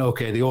do, and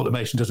the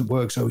automation doesn't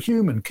work. So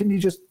human, can you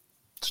just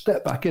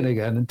step back in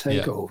again and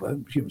take over?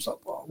 And human's like,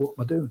 what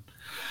am I doing?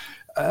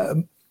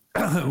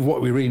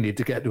 What we really need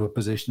to get to a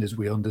position is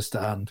we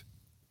understand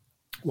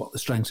what the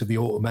strengths of the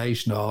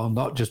automation are,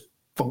 not just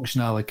function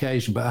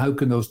allocation, but how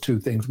can those two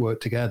things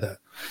work together?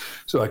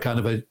 So a kind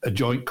of a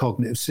joint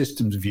cognitive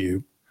systems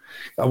view.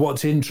 And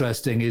what's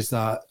interesting is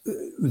that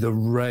the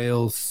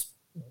rail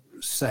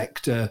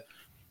sector,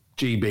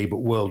 GB, but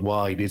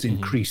worldwide, is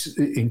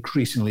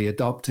increasingly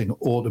adopting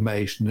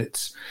automation.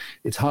 It's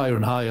higher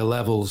and higher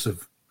levels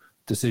of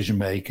decision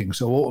making.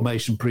 So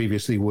automation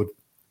previously would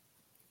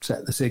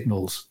set the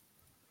signals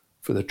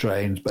for the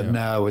trains, but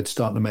now it's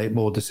starting to make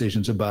more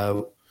decisions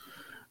about,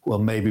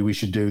 maybe we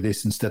should do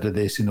this instead of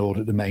this in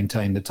order to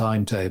maintain the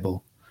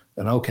timetable.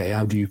 And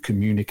how do you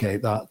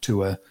communicate that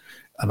to an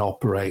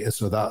operator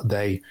so that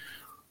they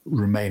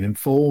remain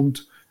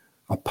informed,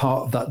 are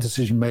part of that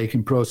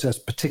decision-making process,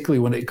 particularly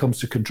when it comes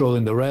to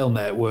controlling the rail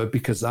network,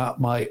 because that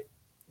might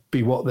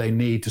be what they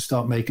need to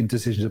start making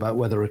decisions about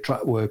whether a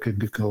track worker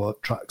can go up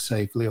track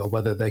safely or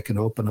whether they can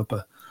open up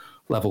a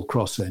level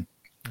crossing,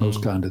 those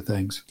kind of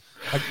things.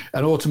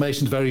 And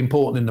automation is very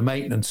important in the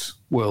maintenance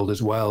world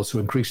as well. So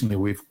increasingly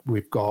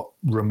we've got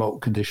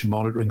remote condition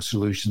monitoring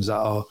solutions that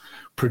are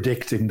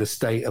predicting the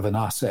state of an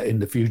asset in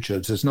the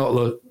future. So it's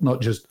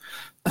not just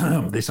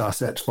this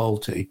asset's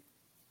faulty,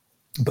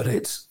 but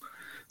it's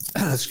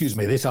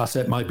this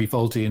asset might be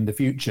faulty in the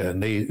future.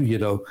 And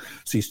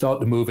so you start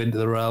to move into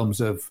the realms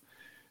of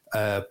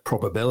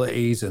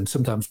probabilities and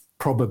sometimes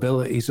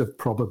probabilities of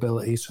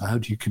probabilities. So how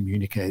do you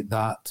communicate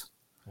that?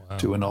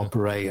 to an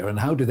operator, and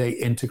how do they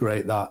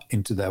integrate that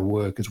into their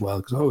work as well?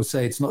 Because I always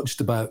say it's not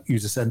just about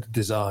user-centered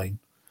design,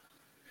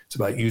 it's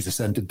about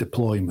user-centered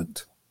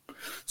deployment.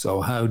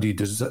 So how do you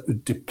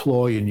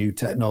deploy a new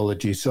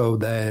technology so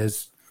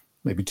there's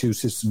maybe two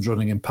systems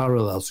running in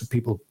parallel so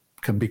people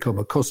can become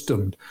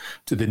accustomed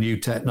to the new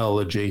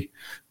technology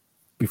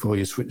before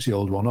you switch the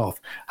old one off?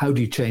 How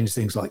do you change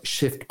things like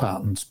shift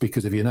patterns?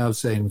 Because if you're now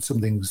saying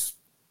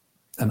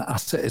an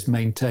asset is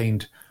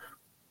maintained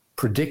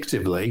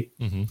predictively,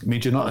 it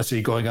means you're not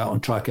necessarily going out on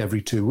track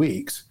every 2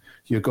 weeks.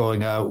 You're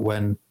going out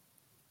when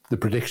the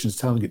prediction is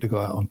telling you to go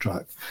out on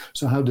track.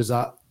 So how does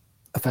that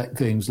affect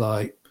things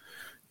like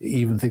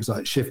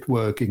shift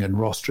working and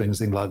rostering,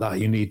 things like that?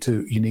 You need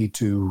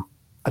to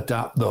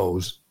adapt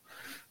those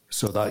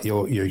so that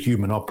your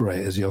human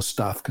operators, your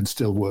staff, can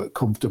still work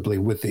comfortably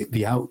with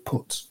the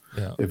outputs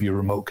of your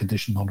remote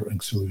condition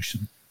monitoring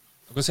solution.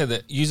 I'm going to say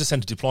that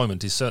user-centered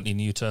deployment is certainly a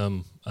new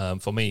term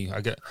for me.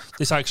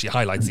 This actually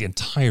highlights the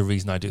entire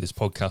reason I do this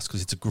podcast,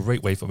 because it's a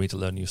great way for me to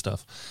learn new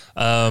stuff.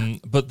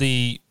 But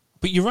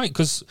you're right,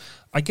 because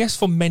I guess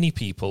for many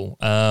people,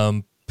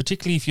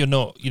 particularly if you're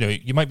not,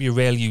 you might be a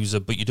rail user,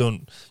 but you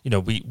don't,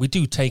 we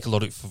do take a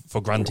lot of it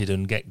for granted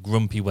and get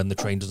grumpy when the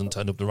train doesn't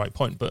turn up at the right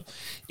point. But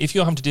if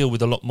you're having to deal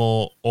with a lot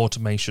more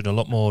automation, a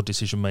lot more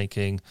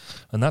decision-making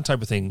and that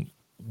type of thing,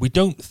 we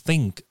don't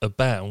think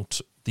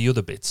about the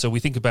other bits. So we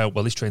think about,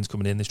 well, this train's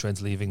coming in, this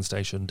train's leaving the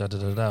station,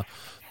 da-da-da-da.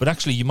 But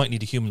actually, you might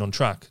need a human on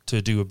track to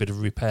do a bit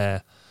of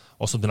repair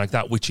or something like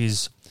that, which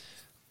is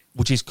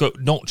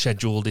not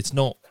scheduled. It's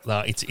not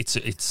that.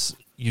 It's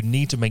you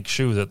need to make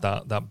sure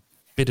that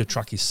bit of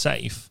track is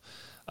safe.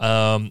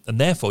 And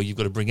therefore, you've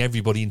got to bring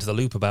everybody into the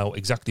loop about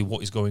exactly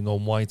what is going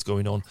on, why it's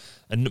going on.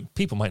 And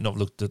people might not have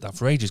looked at that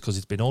for ages because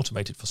it's been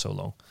automated for so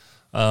long.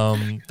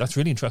 That's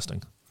really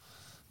interesting.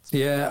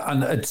 Yeah,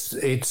 and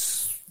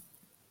it's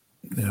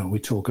we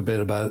talk a bit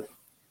about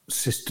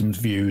systems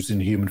views and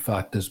human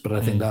factors, but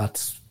I think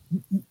that's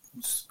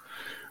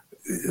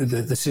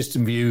the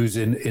system views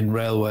in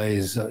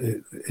railways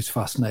is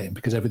fascinating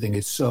because everything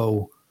is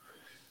so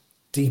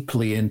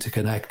deeply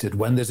interconnected.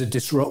 When there's a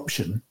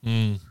disruption,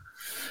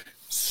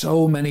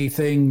 so many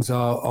things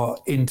are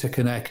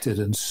interconnected,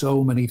 and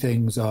so many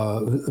things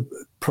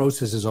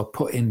processes are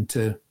put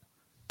into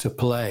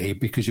play,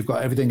 because you've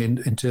got everything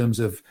in terms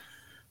of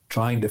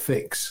trying to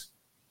fix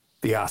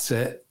the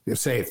asset.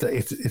 Say if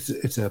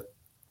it's a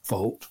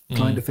fault,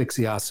 trying to fix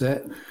the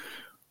asset.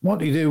 What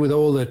do you do with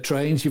all the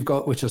trains you've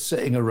got which are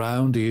sitting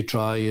around? Do you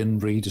try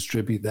and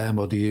redistribute them,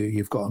 or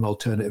you've got an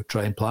alternative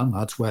train plan?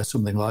 That's where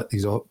something like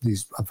these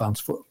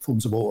advanced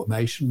forms of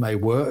automation may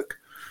work.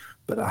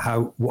 But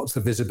what's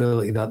the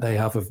visibility that they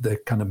have of the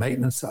kind of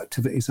maintenance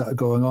activities that are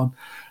going on?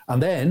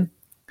 And then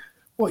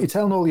what you're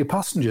telling all your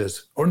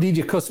passengers, or indeed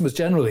your customers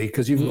generally,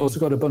 because you've also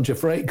got a bunch of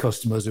freight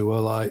customers who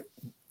are like,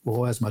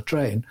 well, where's my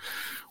train?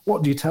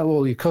 What do you tell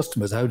all your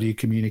customers? How do you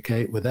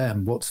communicate with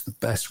them? What's the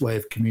best way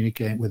of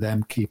communicating with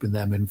them, keeping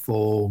them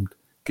informed,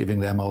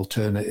 giving them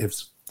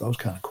alternatives? Those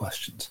kind of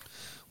questions.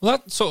 Well,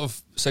 that sort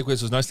of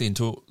segues us nicely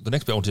into the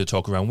next bit I wanted to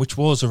talk around, which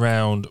was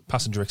around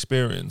passenger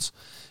experience.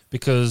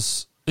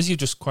 Because, as you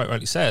just quite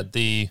rightly said,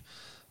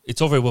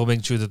 it's all very well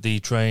making sure that the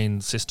train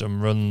system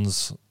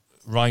runs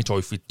right, or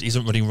if it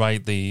isn't running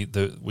right,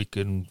 we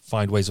can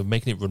find ways of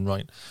making it run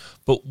right.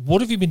 But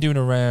what have you been doing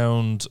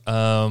around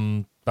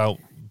about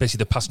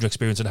basically the passenger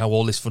experience and how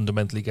all this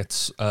fundamentally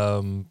gets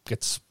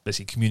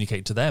basically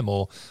communicated to them,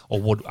 or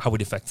how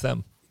it affects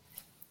them?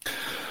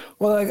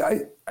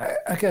 Well,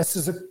 I guess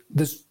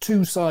there's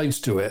two sides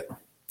to it.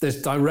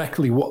 There's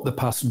directly what the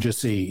passenger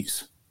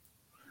sees.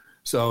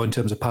 So in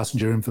terms of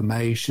passenger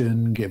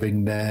information,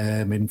 giving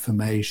them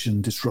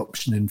information,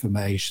 disruption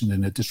information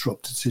in a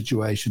disrupted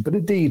situation. But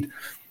indeed,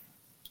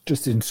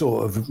 just in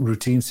sort of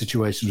routine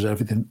situations,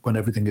 when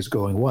everything is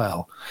going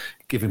well,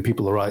 giving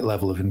people the right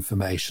level of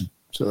information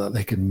so that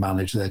they can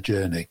manage their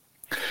journey.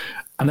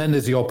 And then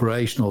there's the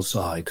operational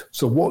side.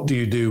 So what do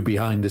you do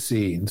behind the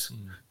scenes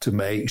to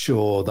make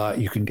sure that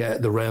you can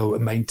get the rail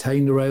and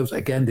maintain the rails?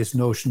 Again, this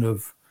notion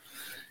of,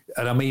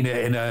 and I mean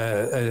it in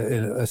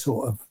a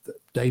sort of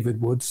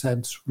David Wood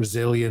sense,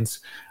 resilience.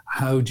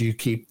 How do you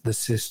keep the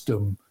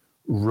system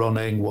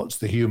running? What's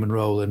the human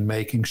role in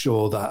making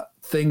sure that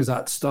things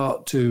that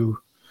start to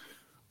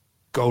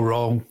go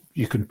wrong,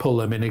 you can pull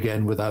them in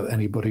again without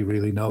anybody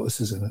really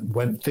notices it?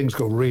 When things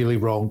go really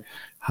wrong,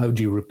 how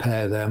do you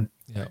repair them?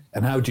 Yeah.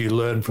 And how do you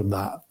learn from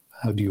that?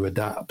 How do you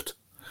adapt?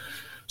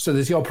 So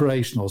there's the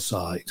operational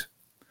side.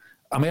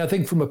 I mean, I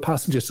think from a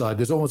passenger side,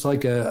 there's almost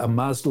like a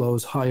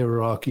Maslow's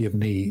hierarchy of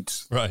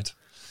needs. Right.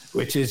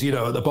 Which is,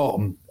 at the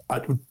bottom,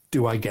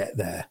 do I get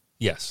there?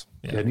 Yes.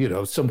 Yeah.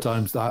 And,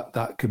 sometimes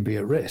that can be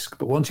at risk.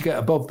 But once you get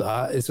above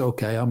that, it's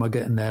okay. Am I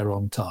getting there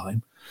on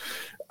time?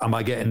 Am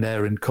I getting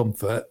there in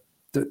comfort?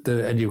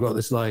 And you've got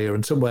this layer.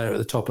 And somewhere at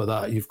the top of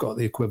that, you've got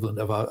the equivalent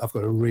of I've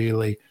got a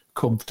really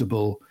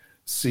comfortable,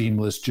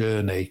 seamless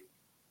journey,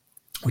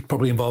 which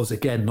probably involves,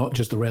 again, not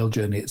just the rail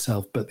journey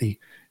itself, but the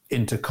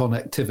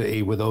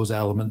interconnectivity with those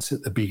elements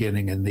at the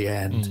beginning and the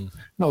end. And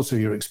also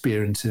your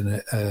experience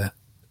in a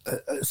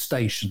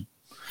station.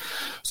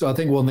 So I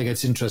think one thing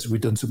that's interesting,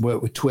 we've done some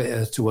work with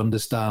Twitter to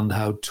understand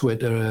how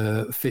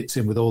Twitter fits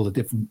in with all the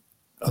different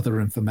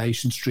other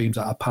information streams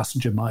that a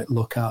passenger might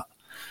look at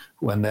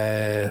when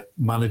they're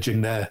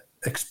managing their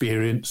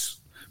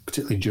experience,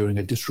 particularly during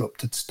a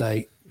disrupted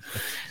state.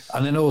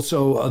 And then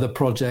also other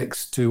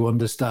projects to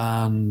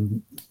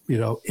understand,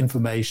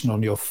 information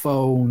on your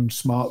phone,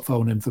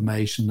 smartphone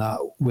information that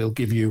will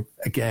give you,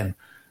 again,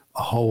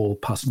 a whole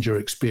passenger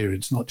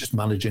experience, not just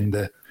managing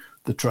the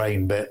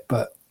train bit,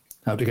 but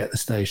how to get the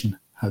station,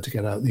 how to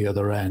get out the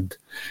other end.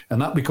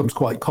 And that becomes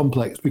quite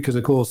complex because,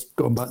 of course,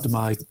 going back to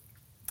my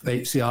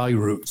HCI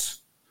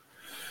roots,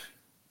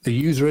 the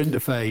user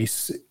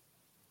interface,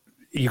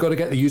 you've got to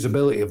get the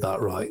usability of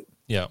that right.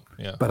 Yeah.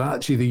 But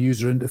actually the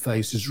user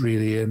interface is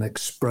really an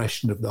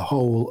expression of the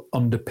whole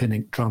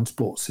underpinning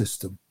transport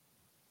system.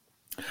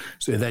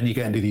 So then you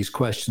get into these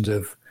questions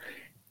of,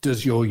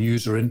 does your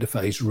user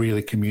interface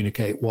really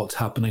communicate what's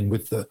happening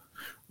with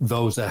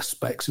those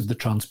aspects of the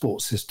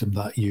transport system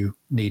that you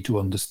need to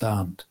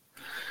understand?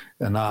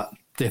 And that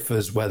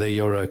differs whether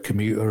you're a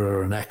commuter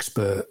or an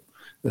expert,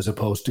 as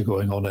opposed to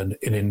going on an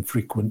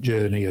infrequent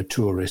journey, a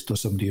tourist, or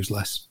somebody who's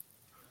less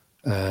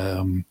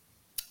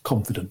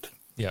confident.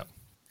 Yeah.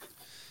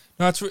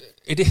 No,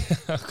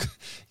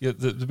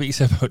 the bit you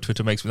said about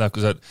Twitter makes me laugh,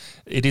 because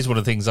it is one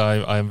of the things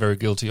I am very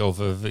guilty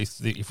of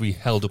if we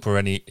held up or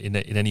in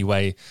any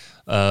way,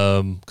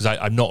 because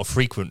I'm not a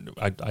frequent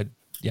I'm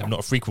not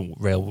a frequent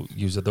rail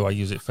user, though I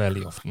use it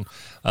fairly often.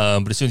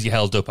 But as soon as you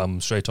held up,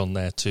 I'm straight on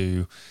there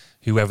to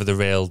whoever the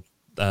rail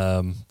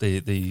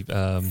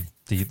the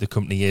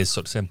company is,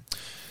 sort of saying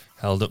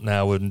held up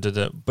now, and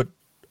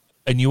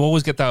you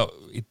always get that.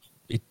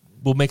 It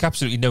will make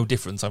absolutely no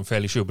difference, I'm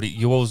fairly sure, but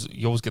you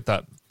always get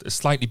that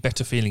slightly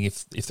better feeling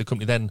if the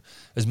company then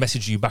has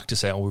messaged you back to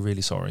say, "Oh, we're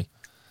really sorry."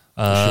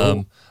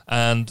 Sure.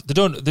 And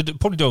they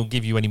probably don't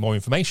give you any more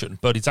information,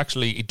 but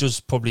it does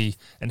probably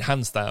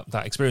enhance that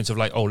experience of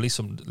like, oh, at least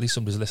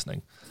somebody's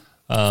listening.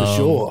 For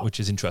sure,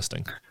 which is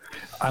interesting.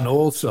 And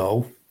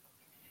also,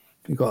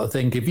 you've got to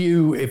think,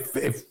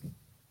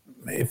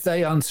 if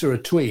they answer a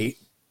tweet,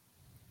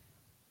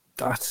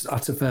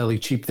 that's a fairly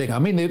cheap thing. I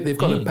mean, they've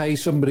got to pay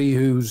somebody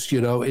who's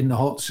in the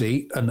hot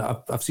seat, and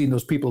I've seen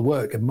those people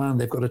work, and man,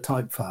 they've got to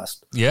type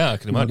fast. Yeah, I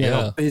can imagine.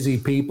 They're busy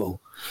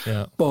people.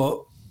 Yeah,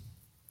 but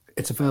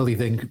it's a fairly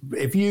thing.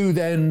 If you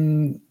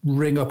then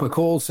ring up a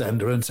call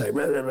center and say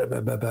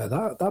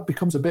that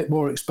becomes a bit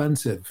more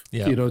expensive.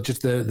 Yeah.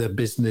 Just the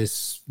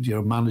business,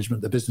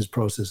 management, the business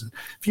process.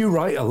 If you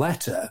write a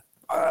letter,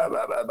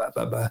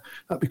 that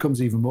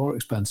becomes even more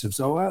expensive.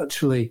 So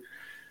actually,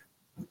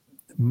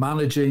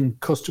 managing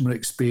customer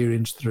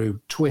experience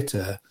through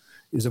Twitter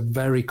is a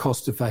very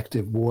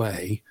cost-effective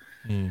way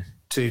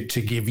to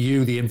give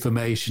you the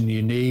information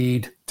you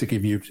need, to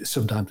give you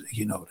sometimes,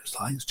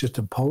 it's just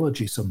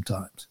apology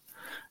sometimes.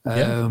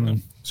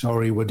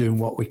 Sorry, we're doing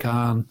what we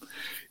can.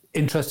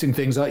 Interesting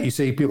things like you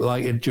see people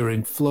like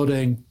during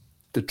flooding,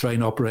 the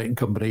train operating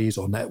companies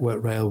or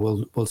Network Rail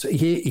will say,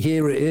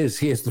 here it is,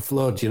 here's the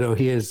flood,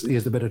 here's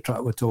the bit of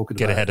track we're talking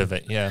about. Get ahead of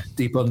it, yeah.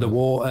 Deep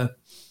underwater.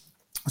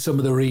 Some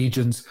of the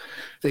regions,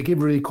 they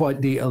give really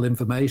quite detailed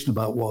information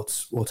about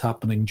what's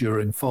happening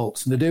during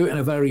faults. And they do it in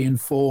a very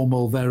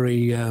informal,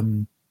 very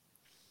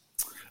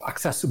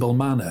accessible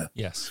manner.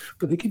 Yes.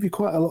 But they give you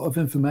quite a lot of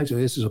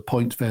information. This is a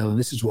point fail, and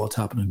this is what's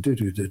happening,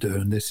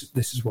 and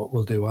this is what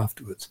we'll do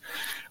afterwards.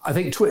 I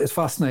think Twitter's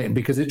fascinating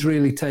because it's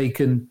really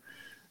taken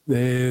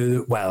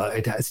I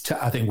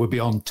think we're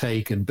beyond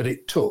taken, but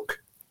it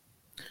took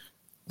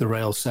the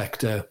rail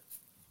sector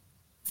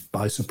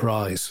by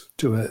surprise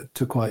to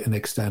quite an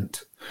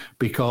extent,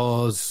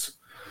 because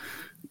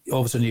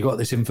all of a sudden you've got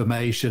this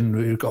information,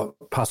 we've got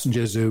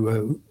passengers who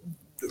are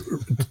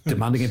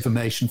demanding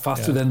information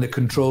faster than the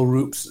control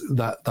routes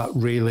that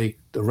really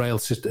the rail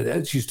system,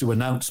 it's used to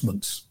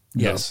announcements.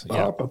 Yes. And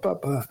all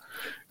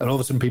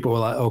of a sudden people were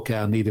like, okay,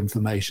 I need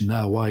information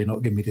now. Why are you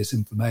not giving me this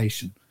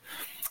information?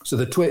 So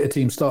the Twitter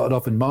team started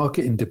off in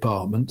marketing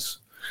departments,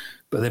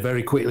 but they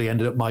very quickly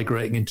ended up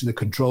migrating into the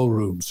control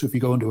room. So if you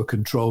go into a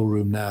control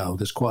room now,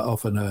 there's quite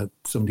often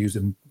somebody who's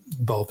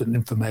involved in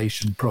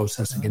information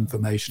processing,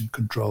 information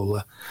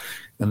controller,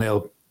 and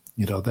they'll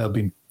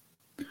be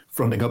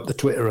fronting up the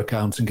Twitter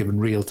accounts and giving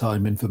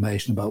real-time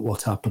information about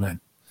what's happening.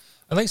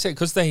 And like I say,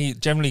 because they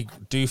generally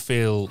do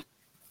feel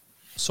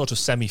sort of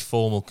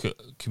semi-formal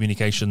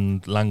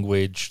communication,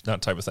 language,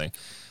 that type of thing,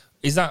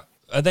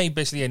 are they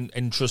basically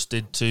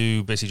entrusted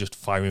to basically just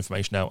fire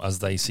information out as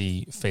they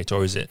see fit,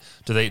 or is it?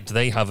 Do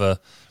they have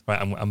a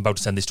right? I'm about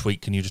to send this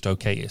tweet. Can you just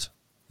okay it?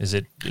 Is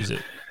it?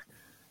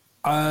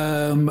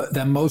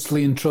 They're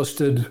mostly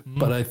entrusted,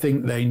 but I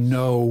think they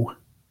know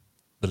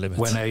the limits.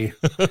 When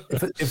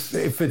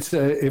if it's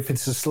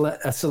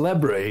a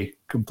celebrity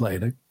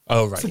complaining,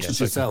 such as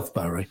yourself,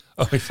 Barry.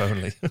 Oh, if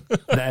only.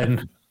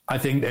 Then I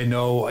think they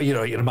know. You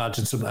can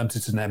imagine sometimes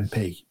it's an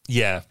MP.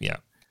 Yeah.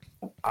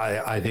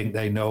 I think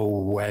they know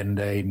when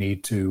they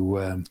need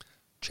to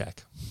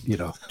check it,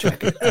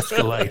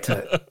 escalate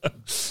it.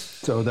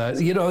 So that,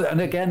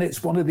 and again,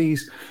 it's one of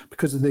these,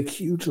 because of the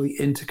hugely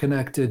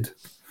interconnected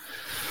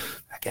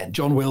again,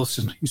 John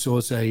Wilson, you sort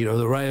of say,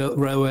 the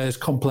railway is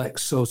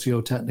complex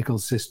socio-technical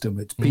system.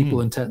 It's people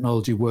and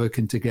technology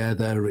working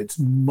together. It's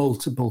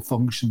multiple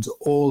functions,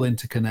 all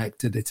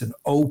interconnected. It's an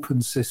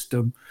open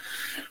system.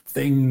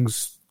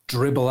 Things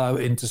dribble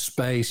out into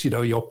space.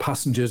 Your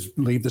passengers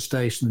leave the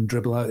station and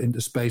dribble out into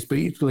space. But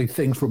equally,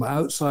 things from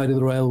outside of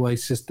the railway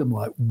system,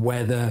 like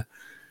weather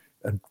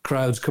and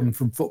crowds coming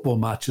from football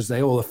matches,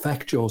 they all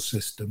affect your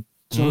system.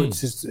 So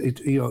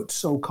it's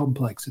so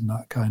complex in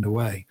that kind of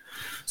way.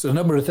 So a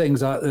number of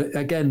things,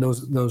 again,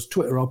 those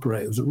Twitter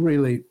operators are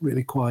really,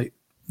 really quite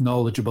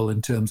knowledgeable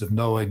in terms of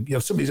knowing.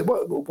 Somebody said,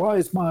 why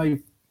is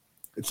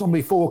it's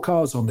only 4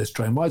 cars on this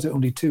train? Why is it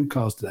only 2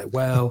 cars today?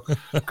 Well,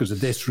 because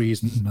of this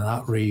reason and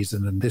that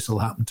reason, and this will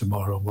happen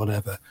tomorrow,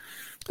 whatever.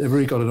 They've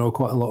really got to know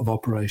quite a lot of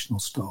operational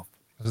stuff.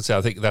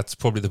 I think that's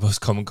probably the most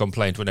common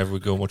complaint whenever we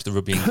go and watch the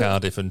rugby in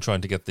Cardiff and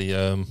trying to get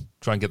the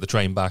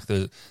train back.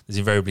 There's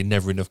invariably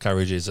never enough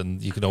carriages,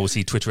 and you can always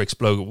see Twitter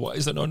explode. Why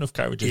is there not enough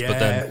carriages? Yeah, but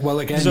then well,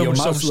 again, your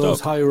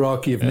Maslow's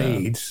hierarchy of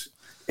needs,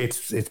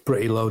 it's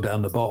pretty low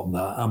down the bottom.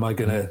 That am I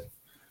going to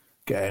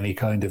get any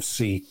kind of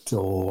seat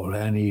or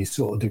any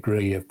sort of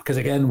degree of? Because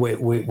again,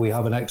 we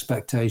have an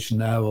expectation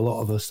now. A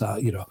lot of us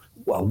that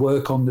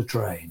work on the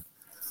train.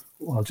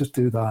 Well, I'll just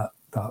do that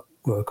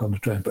work on the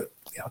train, but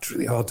it's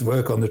really hard to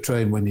work on the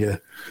train when you're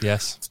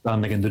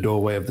standing in the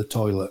doorway of the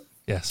toilet.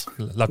 Yes,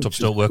 laptops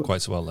don't work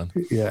quite so well then.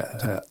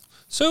 Yeah.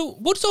 So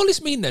what does all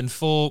this mean then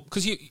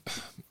because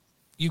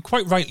you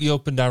quite rightly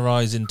opened our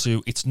eyes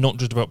into, it's not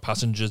just about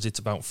passengers, it's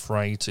about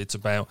freight, it's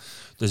about,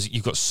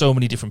 you've got so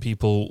many different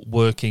people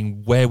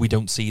working where we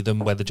don't see them,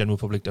 where the general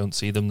public don't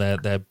see them,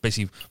 they're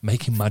basically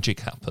making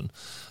magic happen.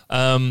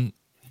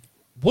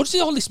 What does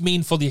all this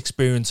mean for the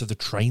experience of the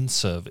train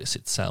service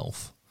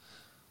itself?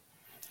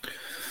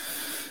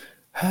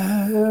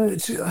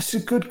 That's a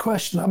good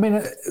question. I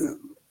mean,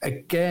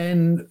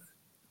 again,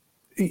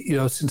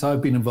 since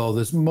I've been involved,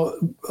 there's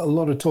a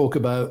lot of talk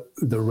about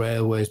the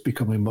railways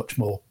becoming much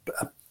more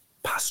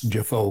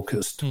passenger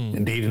focused.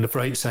 Indeed, in the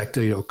freight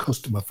sector,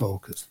 customer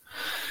focused.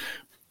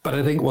 But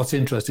I think what's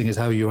interesting is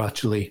how you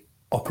actually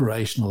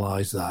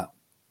operationalize that.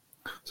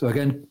 So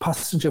again,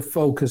 passenger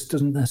focused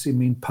doesn't necessarily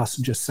mean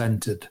passenger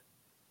centered.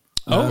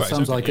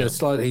 Sounds like a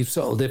slightly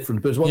subtle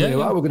difference, but it's one thing,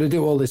 we're going to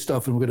do all this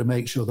stuff and we're going to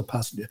make sure the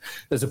passenger,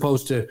 as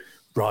opposed to,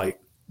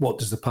 what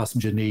does the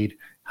passenger need?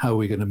 How are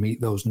we going to meet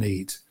those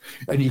needs?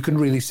 And you can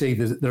really see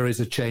that there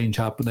is a change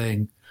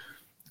happening.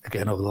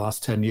 Again, over the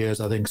last 10 years,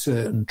 I think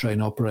certain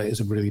train operators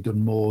have really done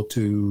more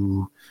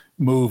to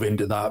move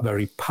into that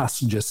very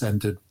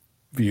passenger-centered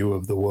view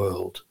of the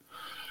world.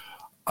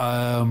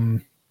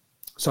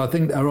 So I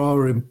think there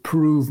are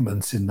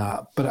improvements in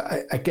that.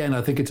 But again,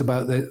 I think it's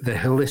about the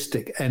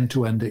holistic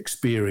end-to-end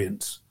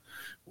experience.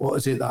 What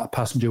is it that a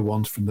passenger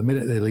wants from the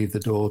minute they leave the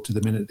door to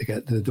the minute they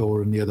get to the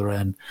door and the other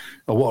end?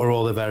 Or what are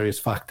all the various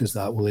factors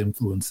that will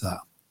influence that?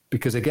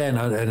 Because again,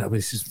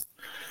 this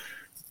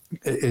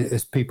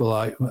is people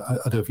like, I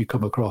don't know if you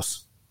come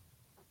across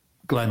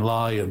Glenn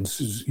Lyons,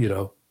 who's,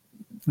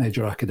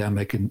 major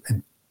academic in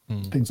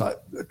things like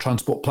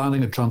transport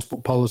planning and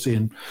transport policy,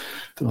 and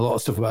a lot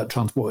of stuff about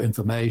transport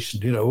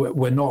information.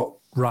 We're not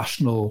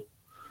rational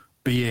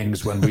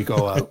beings when we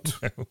go out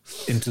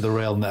into the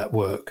rail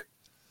network,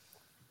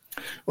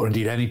 or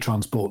indeed any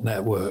transport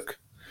network.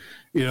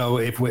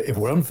 If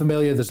we're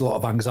unfamiliar, there's a lot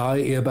of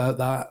anxiety about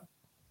that.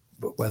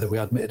 But whether we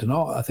admit it or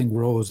not, I think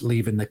we're always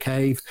leaving the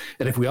cave.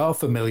 And if we are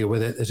familiar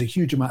with it, there's a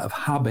huge amount of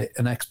habit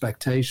and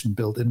expectation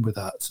built in with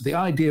that. So the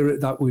idea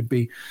that would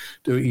be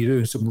you're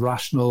doing some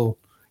rational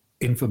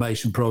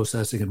information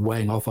processing and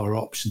weighing off our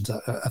options,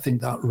 I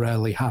think that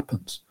rarely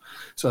happens.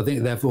 So I think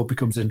it therefore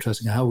becomes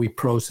interesting how we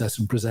process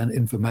and present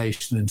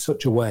information in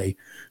such a way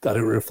that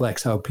it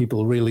reflects how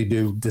people really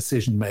do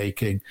decision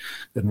making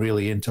and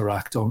really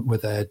interact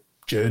with their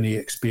journey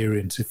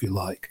experience, if you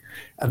like.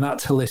 And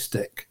that's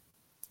holistic.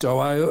 So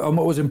I'm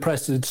always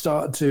impressed.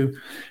 I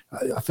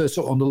first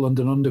saw it on the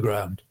London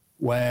Underground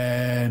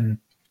when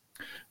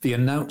the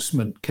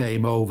announcement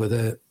came over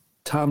the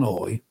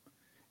tannoy,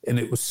 and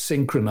it was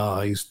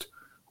synchronized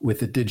with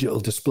the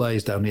digital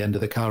displays down the end of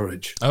the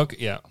carriage. Okay,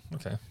 yeah,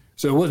 okay.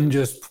 So it wasn't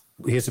just,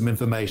 here's some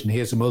information,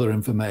 here's some other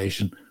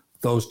information.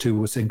 Those two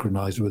were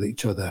synchronized with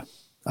each other.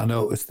 I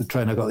noticed the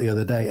train I got the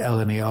other day,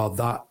 LNER,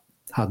 that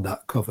had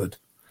that covered.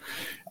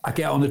 I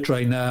get on the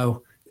train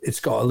now, it's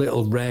got a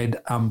little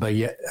red,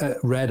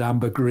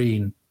 amber,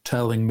 green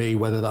telling me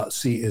whether that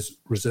seat is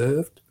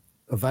reserved,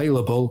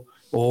 available,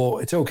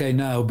 or it's okay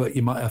now, but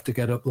you might have to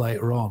get up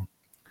later on.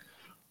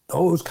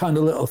 Those kind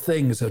of little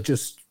things are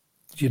just,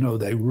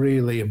 they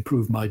really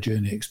improve my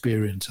journey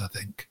experience, I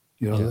think.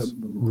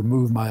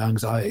 Remove my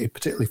anxiety,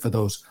 particularly for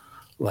those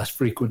less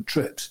frequent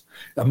trips.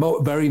 And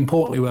very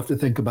importantly, we have to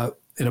think about,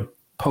 in a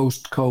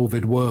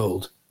post-COVID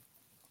world,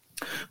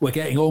 we're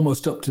getting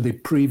almost up to the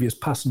previous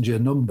passenger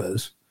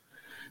numbers,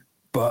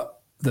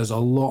 but there's a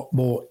lot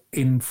more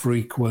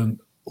infrequent,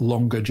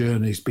 longer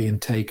journeys being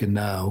taken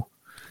now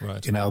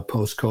in our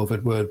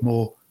post-COVID world,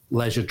 more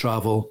leisure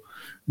travel,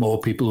 more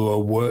people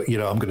who are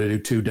I'm going to do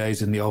 2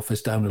 days in the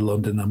office down in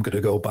London. I'm going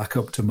to go back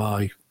up to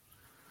my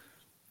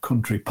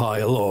country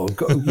pile or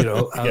go,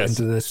 out Yes.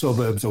 into the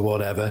suburbs or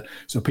whatever.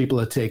 So people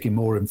are taking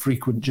more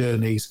infrequent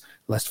journeys,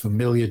 less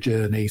familiar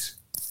journeys.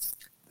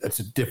 It's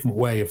a different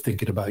way of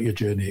thinking about your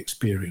journey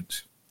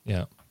experience.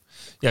 Yeah.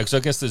 Yeah, because I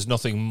guess there's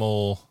nothing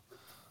more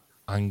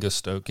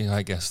anger-stoking,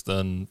 I guess,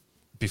 than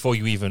before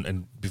you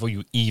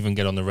even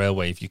get on the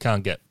railway, if you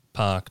can't get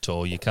parked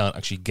or you can't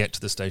actually get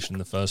to the station in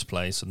the first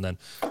place, and then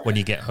when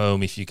you get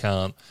home, if you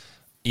can't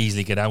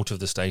easily get out of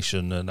the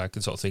station, and I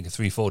can sort of think of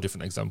 3-4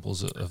 different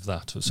examples of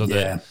that. So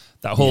that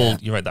whole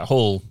you're right, that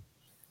whole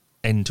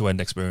end-to-end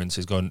experience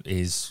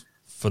is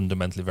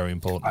fundamentally very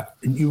important.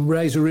 You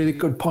raise a really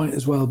good point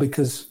as well,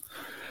 because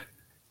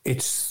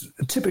it's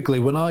typically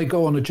when I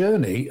go on a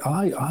journey,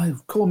 I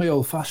call me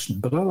old-fashioned,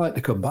 but I like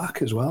to come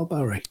back as well,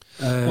 Barry.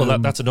 Well,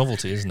 that's a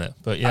novelty, isn't it?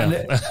 But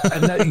yeah,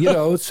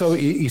 and so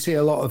you see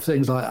a lot of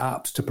things like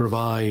apps to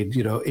provide,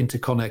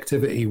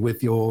 interconnectivity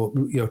with your,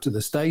 to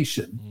the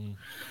station.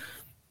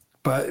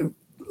 But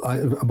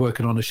I'm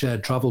working on a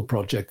shared travel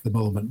project at the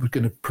moment. We're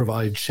going to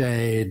provide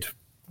shared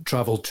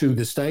travel to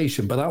the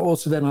station, but that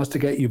also then has to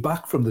get you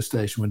back from the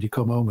station when you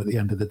come home at the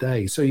end of the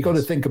day. So you've got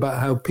to think about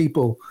how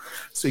people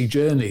see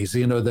journeys.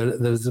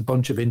 There's a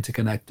bunch of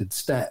interconnected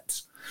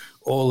steps,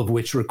 all of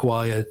which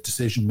require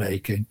decision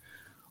making,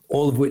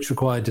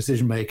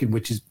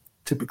 which is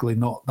typically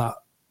not that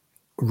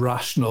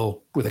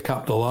rational with a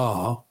capital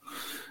R,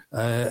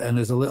 and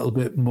is a little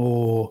bit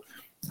more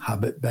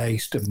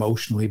habit-based,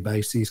 emotionally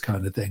based, these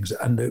kind of things.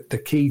 And the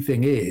key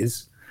thing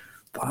is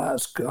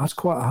that's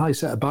quite a high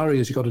set of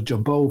barriers you've got to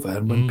jump over.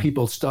 And when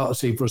people start to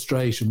see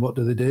frustration, what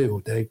do?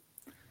 They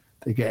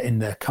get in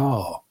their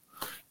car,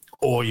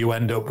 or you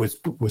end up with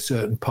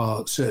certain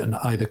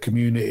either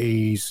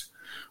communities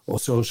or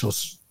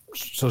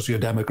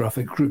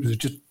socio-demographic groups that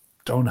just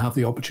don't have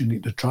the opportunity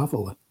to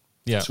travel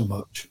so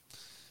much.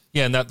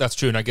 Yeah, and that's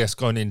true. And I guess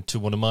going into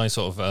one of my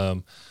sort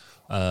of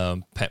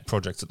pet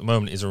projects at the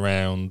moment is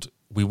around,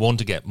 we want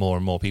to get more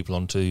and more people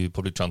onto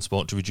public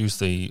transport to reduce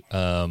the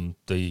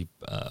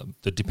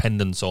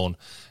dependence on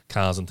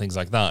cars and things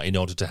like that, in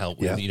order to help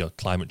with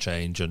climate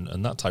change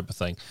and that type of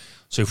thing.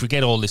 So if we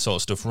get all this sort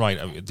of stuff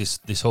right,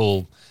 this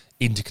whole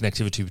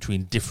interconnectivity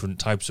between different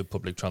types of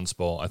public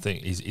transport, I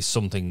think is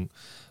something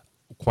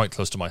quite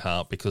close to my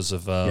heart, because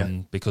of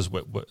because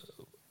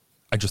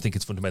I just think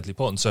it's fundamentally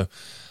important. So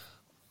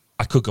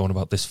I could go on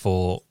about this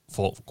for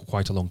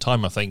quite a long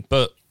time, I think,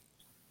 but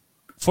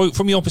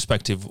from your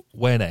perspective,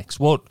 where next?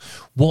 What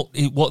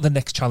are the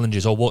next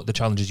challenges, or what are the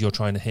challenges you're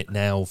trying to hit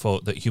now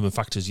that Human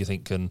Factors you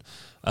think can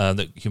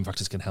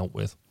help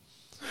with?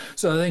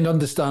 So I think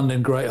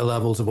understanding greater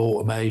levels of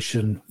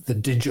automation, the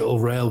digital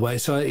railway.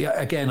 So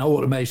again,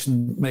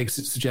 automation makes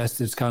it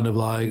suggest it's kind of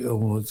like,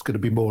 it's going to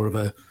be more of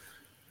a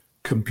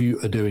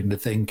computer doing the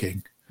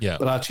thinking. Yeah.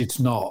 But actually it's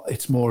not.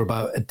 It's more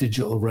about a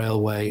digital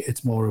railway.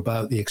 It's more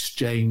about the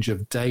exchange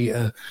of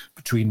data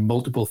between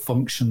multiple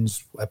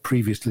functions, where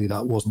previously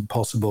that wasn't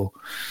possible.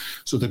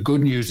 So the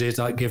good news is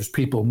that gives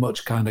people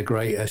much kind of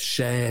greater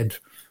shared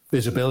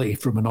visibility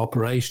from an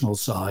operational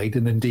side.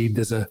 And indeed,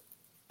 there's a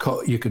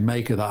cut you can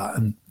make of that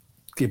and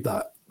give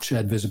that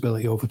shared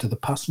visibility over to the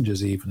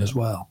passengers even as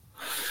well.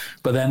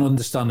 But then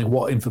understanding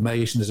what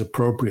information is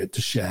appropriate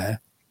to share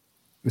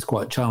is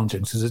quite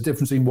challenging. So there's a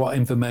difference in what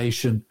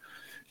information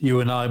you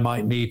and I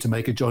might need to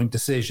make a joint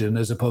decision,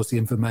 as opposed to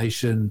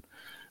information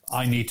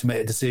I need to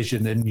make a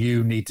decision and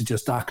you need to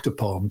just act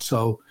upon.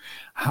 So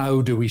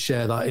how do we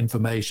share that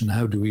information?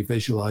 How do we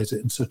visualize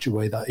it in such a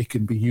way that it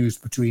can be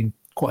used between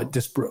quite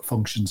disparate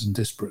functions and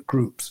disparate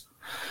groups,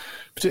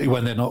 particularly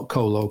when they're not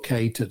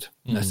co-located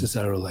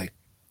necessarily?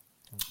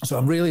 So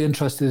I'm really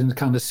interested in the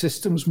kind of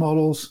systems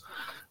models.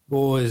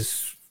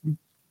 Always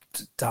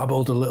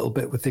dabbled a little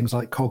bit with things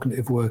like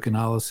cognitive work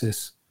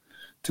analysis,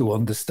 to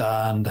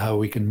understand how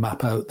we can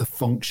map out the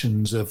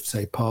functions of,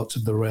 say, parts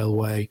of the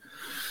railway.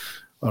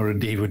 Or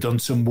indeed, we've done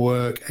some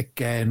work,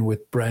 again,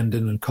 with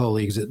Brendan and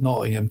colleagues at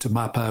Nottingham to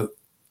map out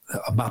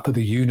a map of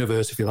the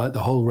universe, if you like,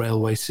 the whole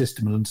railway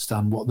system, and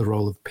understand what the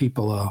role of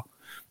people are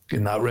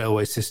in that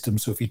railway system.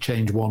 So if you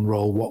change one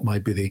role, what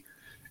might be the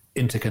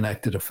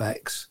interconnected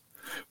effects?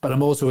 But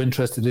I'm also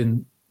interested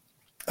in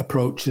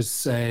approaches,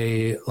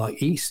 say,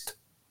 like East.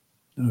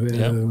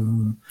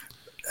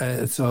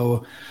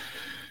 So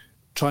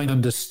trying to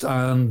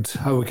understand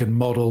how we can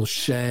model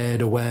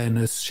shared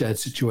awareness, shared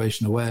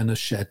situation awareness,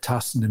 shared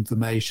tasks and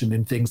information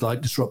in things like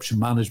disruption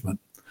management.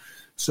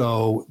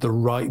 So the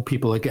right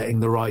people are getting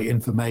the right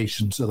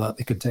information so that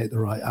they can take the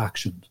right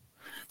actions.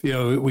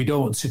 We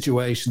don't want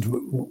situations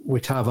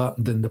which have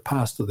happened in the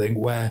past, I think,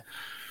 where,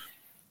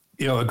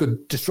 a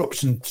good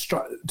disruption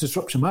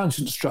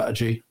management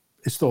strategy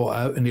is thought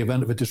out in the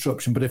event of a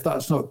disruption. But if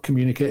that's not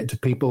communicated to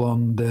people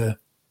on the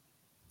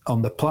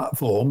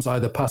platforms,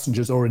 either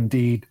passengers or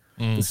indeed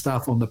the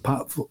staff on the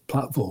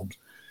platforms,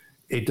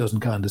 it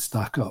doesn't kind of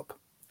stack up.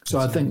 So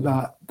I think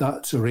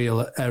that's a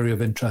real area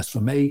of interest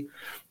for me.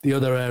 The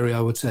other area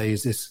I would say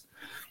is this.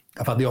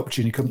 I've had the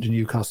opportunity to come to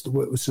Newcastle to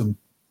work with some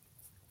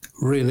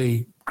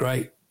really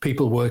great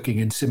people working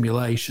in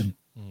simulation.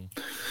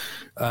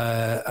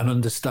 and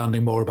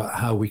understanding more about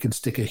how we can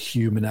stick a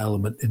human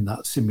element in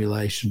that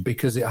simulation,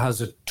 because it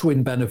has a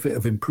twin benefit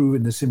of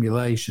improving the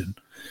simulation,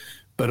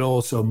 but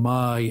also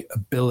my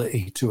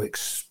ability to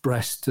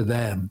express to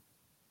them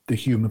the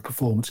human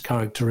performance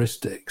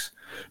characteristics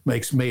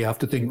makes me have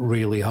to think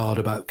really hard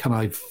about, can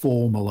I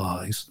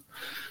formalize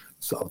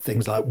sort of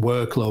things like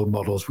workload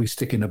models? We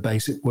stick in a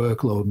basic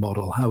workload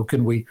model. How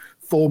can we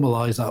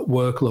formalize that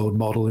workload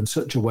model in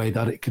such a way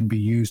that it can be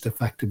used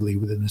effectively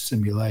within a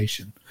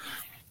simulation?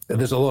 And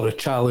there's a lot of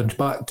challenge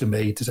back to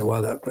me to say,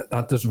 well,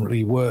 that doesn't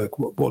really work.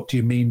 What do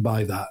you mean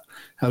by that?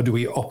 How do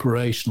we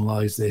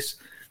operationalize this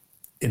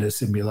in a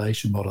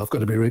simulation model? I've got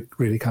to be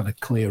really kind of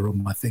clear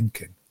on my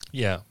thinking.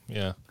 Yeah.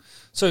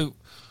 So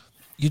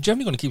you're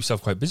generally going to keep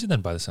yourself quite busy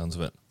then, by the sounds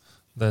of it.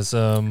 There's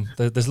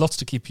lots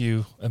to keep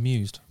you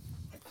amused.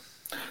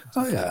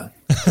 Oh yeah,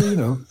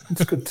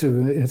 it's good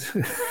to. It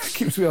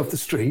keeps me off the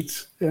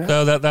streets. Yeah.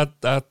 No,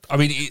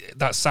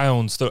 that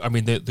sounds. I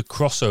mean, the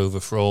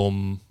crossover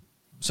from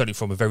certainly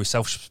from a very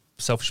selfish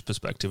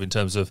perspective in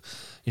terms of,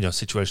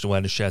 situational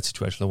awareness, shared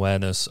situational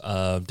awareness,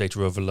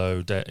 data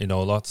overload,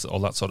 all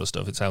that sort of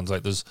stuff. It sounds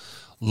like there's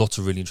lots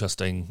of really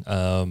interesting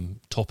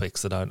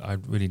topics that I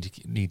really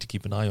need to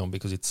keep an eye on,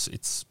 because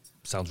it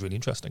sounds really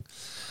interesting.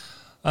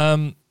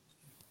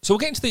 So we'll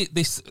get into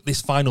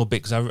this final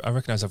bit, because I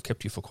recognise I've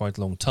kept you for quite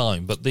a long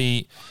time. But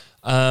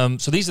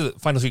so these are the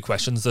final 3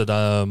 questions that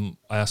I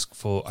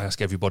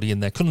ask everybody,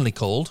 and they're cunningly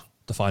called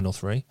the final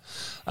 3.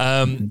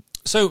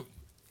 So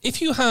if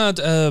you had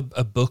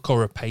a book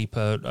or a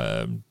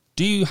paper,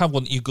 do you have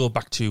one that you go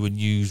back to and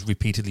use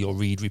repeatedly or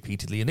read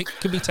repeatedly? And it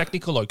can be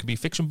technical, or it could be a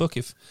fiction book,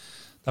 if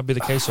that'd be the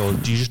case. Or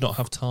do you just not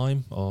have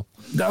time? Or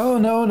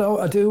no,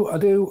 I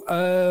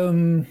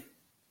do.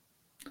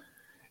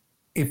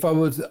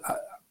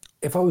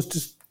 If I was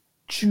to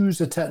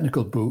choose a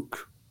technical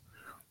book,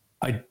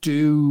 I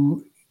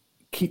do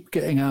keep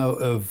getting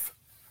out of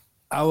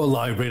our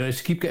library, and I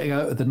just keep getting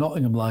out of the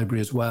Nottingham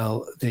Library as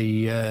well,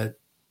 the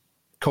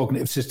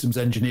Cognitive Systems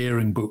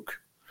Engineering book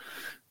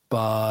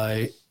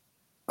by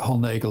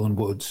Hollnagel and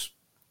Woods.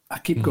 I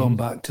keep going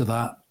back to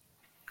that.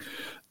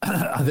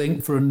 I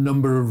think for a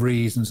number of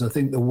reasons. I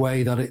think the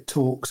way that it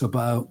talks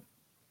about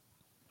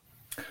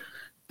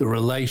the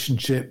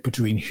relationship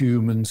between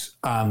humans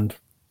and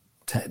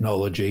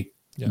technology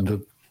in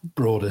the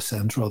broader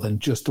sense, rather than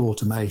just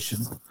automation,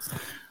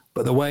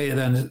 but the way it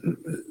then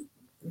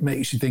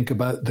makes you think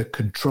about the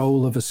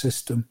control of a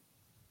system,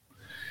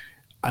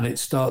 and it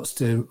starts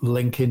to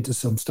link into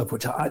some stuff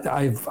which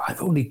I've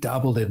only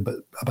dabbled in, but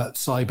about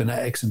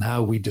cybernetics and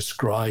how we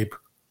describe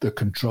the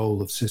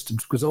control of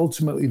systems, because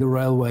ultimately the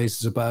railways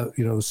is about,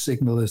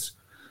 signal is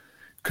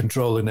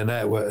controlling the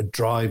network, a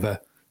driver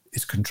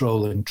is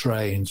controlling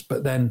trains,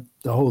 but then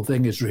the whole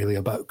thing is really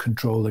about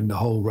controlling the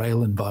whole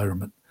rail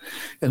environment.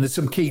 And there's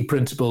some key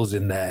principles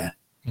in there,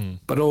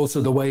 but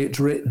also the way it's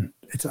written.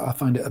 I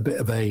find it a bit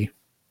of I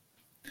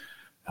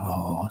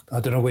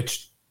don't know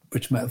which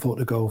metaphor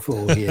to go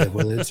for here.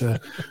 Well, it's a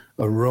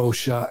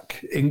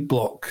Rorschach ink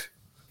blot,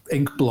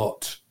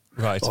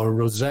 right, or a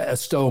Rosetta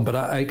Stone. But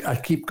I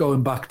keep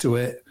going back to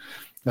it.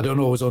 I don't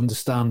always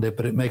understand it,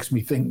 but it makes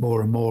me think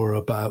more and more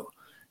about,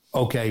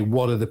 okay,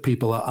 what are the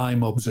people that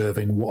I'm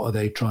observing? What are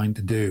they trying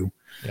to do?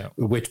 Yeah.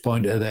 At which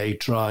point are they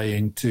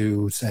trying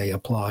to, say,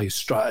 apply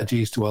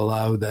strategies to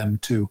allow them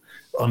to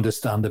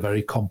understand a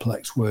very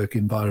complex work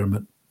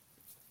environment?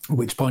 At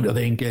which point are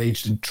they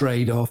engaged in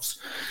trade-offs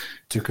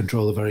to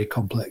control a very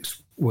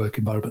complex work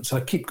environment? So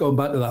I keep going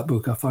back to that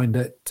book. I find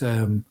it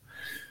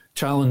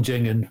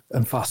challenging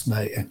and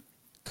fascinating.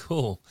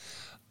 Cool.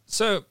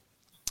 So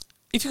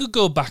if you could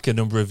go back a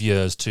number of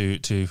years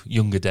to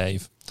younger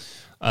Dave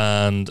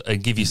and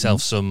give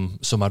yourself some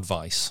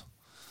advice,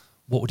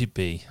 what would it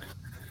be?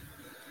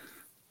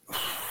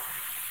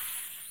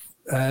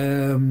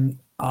 There's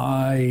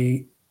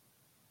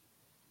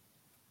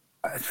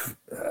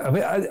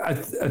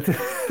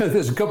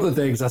a couple of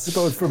things, I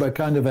suppose, from a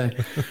kind of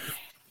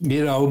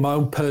my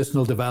own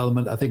personal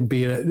development. I think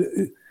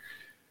to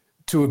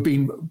have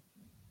been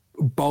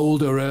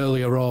bolder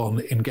earlier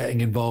on in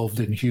getting involved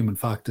in human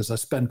factors. I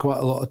spent quite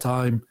a lot of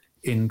time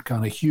in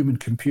kind of human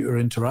computer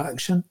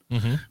interaction,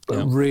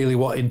 but really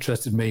what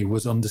interested me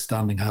was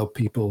understanding how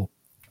people,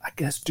 I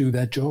guess, do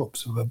their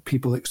jobs, how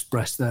people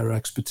express their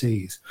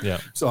expertise. Yeah.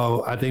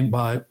 So I think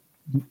I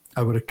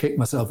would have kicked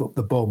myself up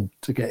the bum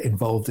to get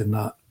involved in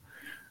that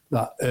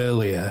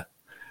earlier.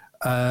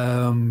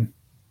 I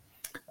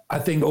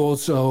think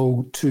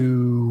also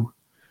to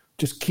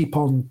just keep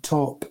on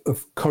top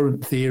of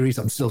current theories.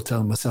 I'm still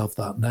telling myself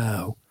that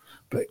now,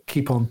 but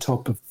keep on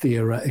top of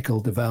theoretical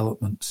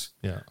developments.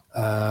 Yeah.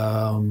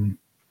 Because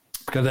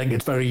I think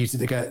it's very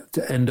easy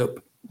to end up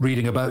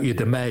reading about your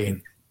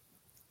domain.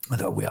 I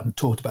know we haven't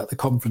talked about the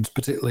conference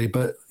particularly,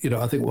 but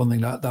I think one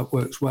thing that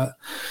works well,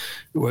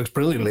 it works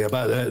brilliantly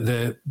about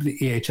the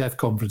EHF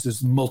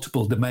conferences,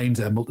 multiple domains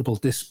there, multiple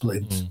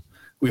disciplines.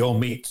 We all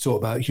meet to talk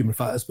about human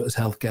factors, but as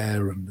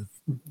healthcare and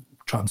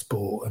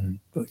transport and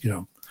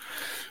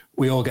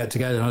we all get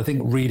together. And I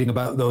think reading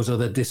about those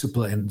other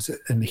disciplines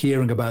and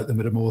hearing about them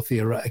at a more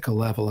theoretical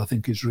level, I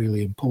think is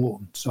really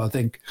important. So I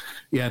think,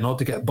 not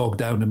to get bogged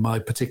down in my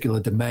particular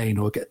domain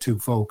or get too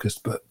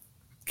focused, but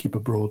keep a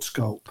broad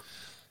scope.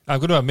 I'm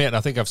going to admit, and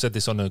I think I've said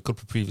this on a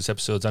couple of previous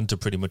episodes and to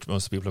pretty much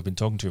most of the people I've been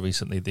talking to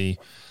recently,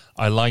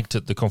 I liked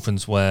at the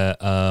conference where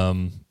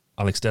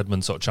Alex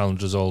Steadman sort of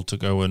challenged us all to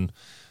go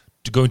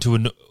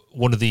into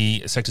one of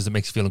the sectors that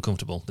makes you feel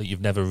uncomfortable, that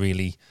you've never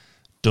really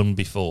done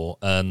before.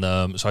 And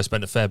so I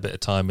spent a fair bit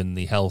of time in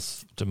the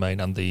health domain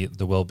and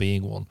the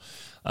well-being one.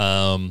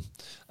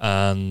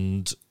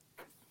 And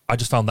I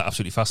just found that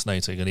absolutely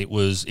fascinating, and it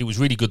was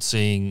really good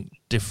seeing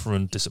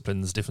different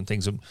disciplines, different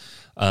things, and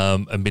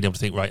being able to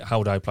think, right, how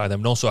would I apply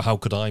them, and also how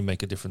could I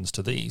make a difference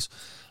to these?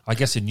 I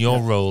guess in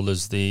your role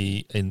as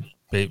looking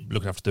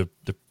after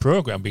the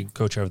program, being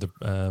co-chair of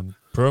the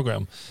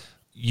program,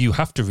 you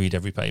have to read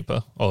every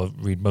paper, or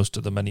read most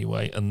of them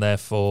anyway, and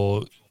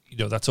therefore,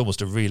 that's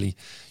almost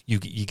you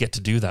get to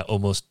do that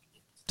almost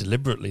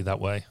deliberately that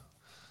way.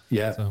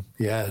 Yeah, so.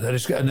 Yeah, that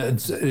is,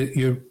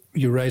 and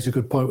you raise a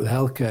good point with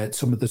healthcare. It's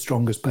some of the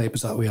strongest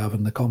papers that we have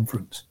in the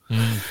conference.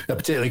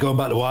 Particularly going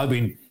back to what I've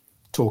been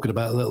talking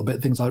about a little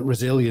bit, things like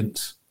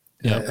resilience,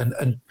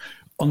 and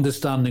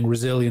understanding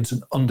resilience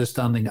and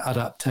understanding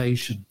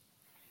adaptation.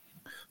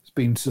 There's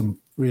been some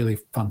really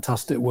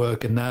fantastic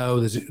work, and now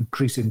there's an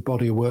increasing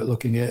body of work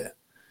looking at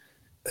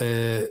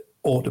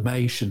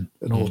automation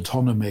and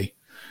autonomy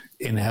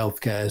in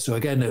healthcare. So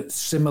again, it's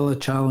similar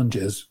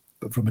challenges,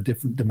 but from a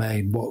different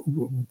domain.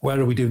 Where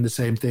are we doing the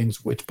same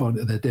things? Which point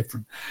are they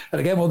different? And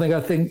again, one thing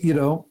I think,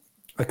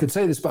 I could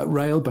say this about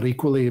rail, but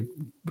equally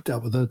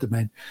dealt with other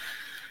domain.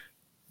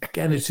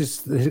 Again, it's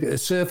just at a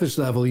surface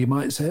level, you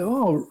might say,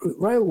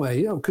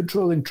 railway,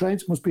 controlling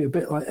trains must be a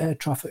bit like air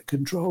traffic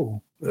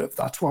control.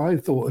 That's what I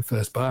thought at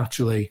first, but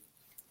actually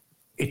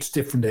it's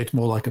different. It's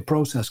more like a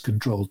process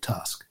control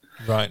task.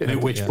 Right. And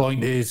at which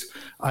point is,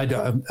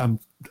 I'm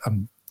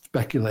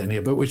speculating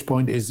here, but at which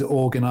point is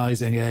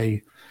organising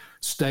a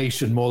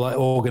station more like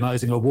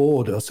organising a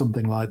ward or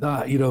something like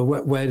that,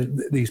 where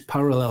these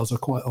parallels are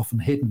quite often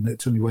hidden.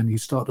 It's only when you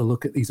start to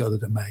look at these other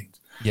domains,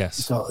 you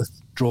start to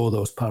draw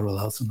those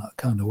parallels in that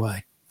kind of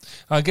way.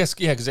 I guess,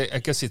 because I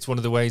guess it's one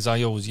of the ways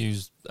I always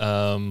use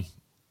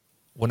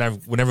whenever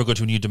I go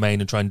to a new domain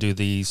and try and do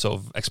the sort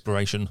of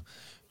exploration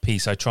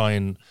piece. I try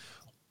and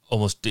I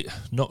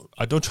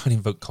don't try and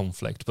invoke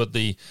conflict, but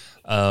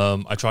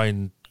I try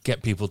and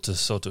get people to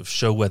sort of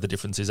show where the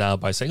differences are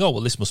by saying,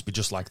 this must be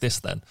just like this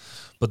then.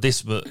 But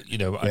this,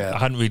 I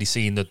hadn't really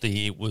seen that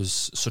it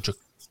was such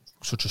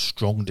a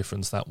strong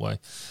difference that way.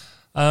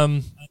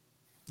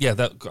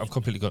 That I've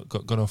completely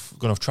gone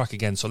off track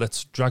again. So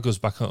let's drag us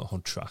back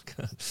on track.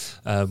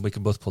 We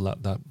can both pull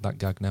that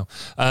gag now.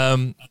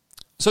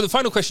 So the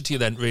final question to you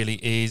then really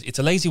is, it's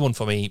a lazy one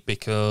for me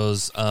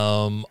because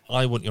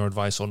I want your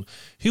advice on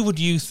who would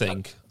you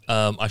think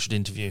I should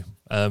interview?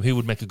 Who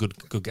would make a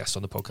good guest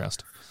on the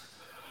podcast?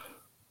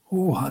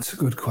 Oh, that's a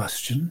good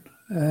question.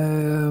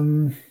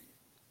 First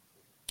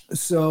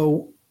of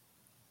all,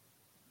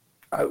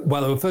 I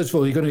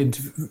think you're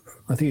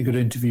going to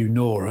interview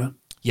Nora.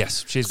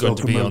 Yes, she's going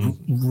to be on.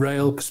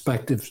 Rail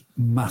perspective,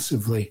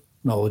 massively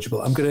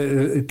knowledgeable. I'm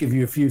going to give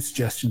you a few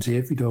suggestions here,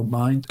 if you don't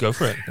mind. Go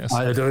for it. Yes.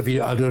 I don't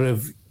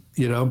know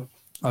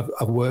if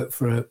I've worked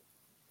for a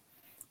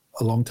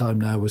long time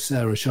now with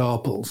Sarah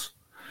Sharples,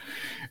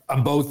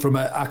 and both from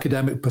an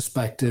academic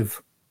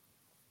perspective,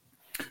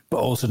 but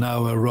also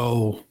now her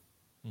role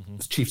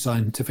as chief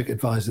scientific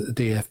advisor at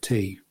the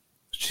DFT.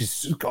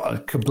 She's got a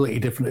completely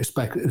different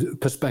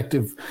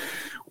perspective.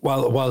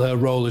 While her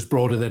role is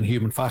broader than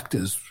human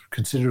factors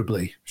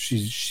considerably,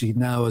 she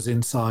now has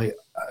insight,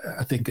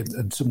 I think,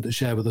 and something to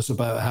share with us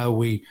about how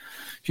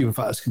human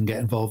factors can get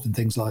involved in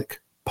things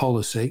like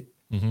policy.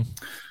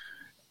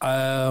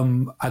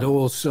 And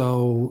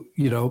also,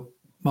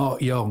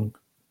 Mark Young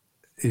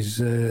is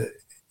a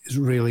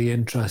really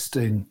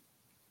interesting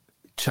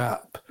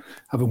chap.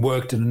 Having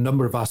worked in a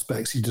number of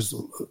aspects, he does,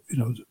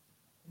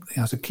 he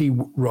has a key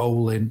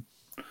role in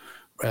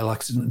rail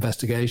accident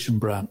investigation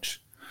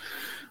branch,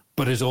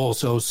 but is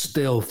also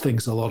still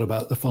thinks a lot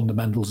about the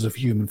fundamentals of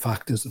human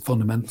factors, the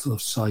fundamentals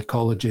of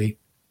psychology.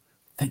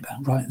 I think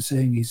I'm right in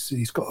saying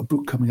he's got a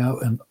book coming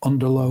out, and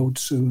Underload,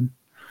 soon.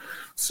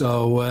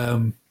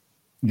 So,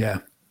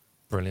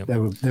 brilliant.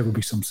 There would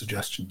be some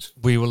suggestions.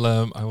 We will.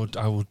 I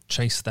will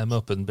chase them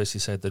up and basically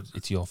say that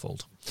it's your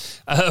fault.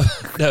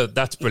 No,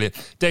 that's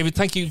brilliant, David.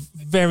 Thank you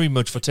very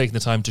much for taking the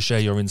time to share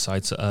your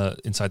insights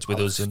with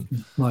us.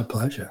 And my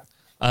pleasure.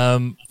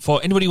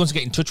 For anybody who wants to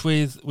get in touch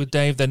with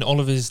Dave, then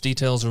all of his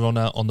details are on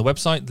the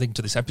website, linked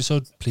to this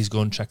episode. Please go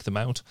and check them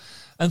out.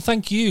 And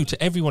thank you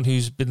to everyone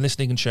who's been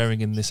listening and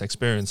sharing in this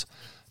experience.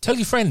 Tell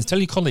your friends, tell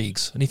your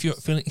colleagues, and if you're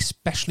feeling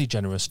especially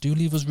generous, do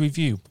leave us a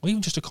review or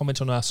even just a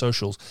comment on our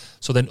socials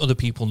so then other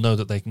people know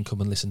that they can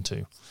come and listen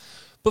too.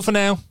 But for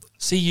now,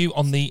 see you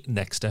on the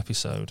next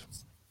episode.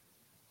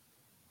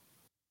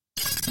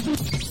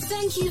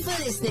 Thank you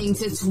for listening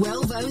to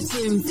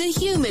 1202, the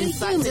Human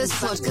Factors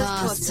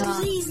Podcast.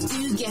 Please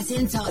do get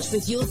in touch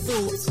with your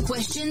thoughts,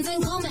 questions,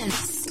 and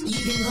comments.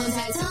 You can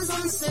contact us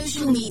on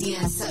social media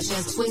such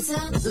as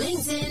Twitter,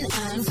 LinkedIn,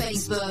 and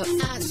Facebook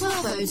at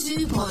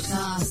 1202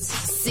 Podcast.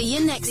 See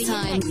you next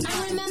time.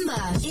 And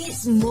remember,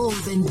 it's more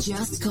than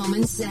just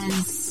common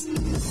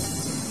sense.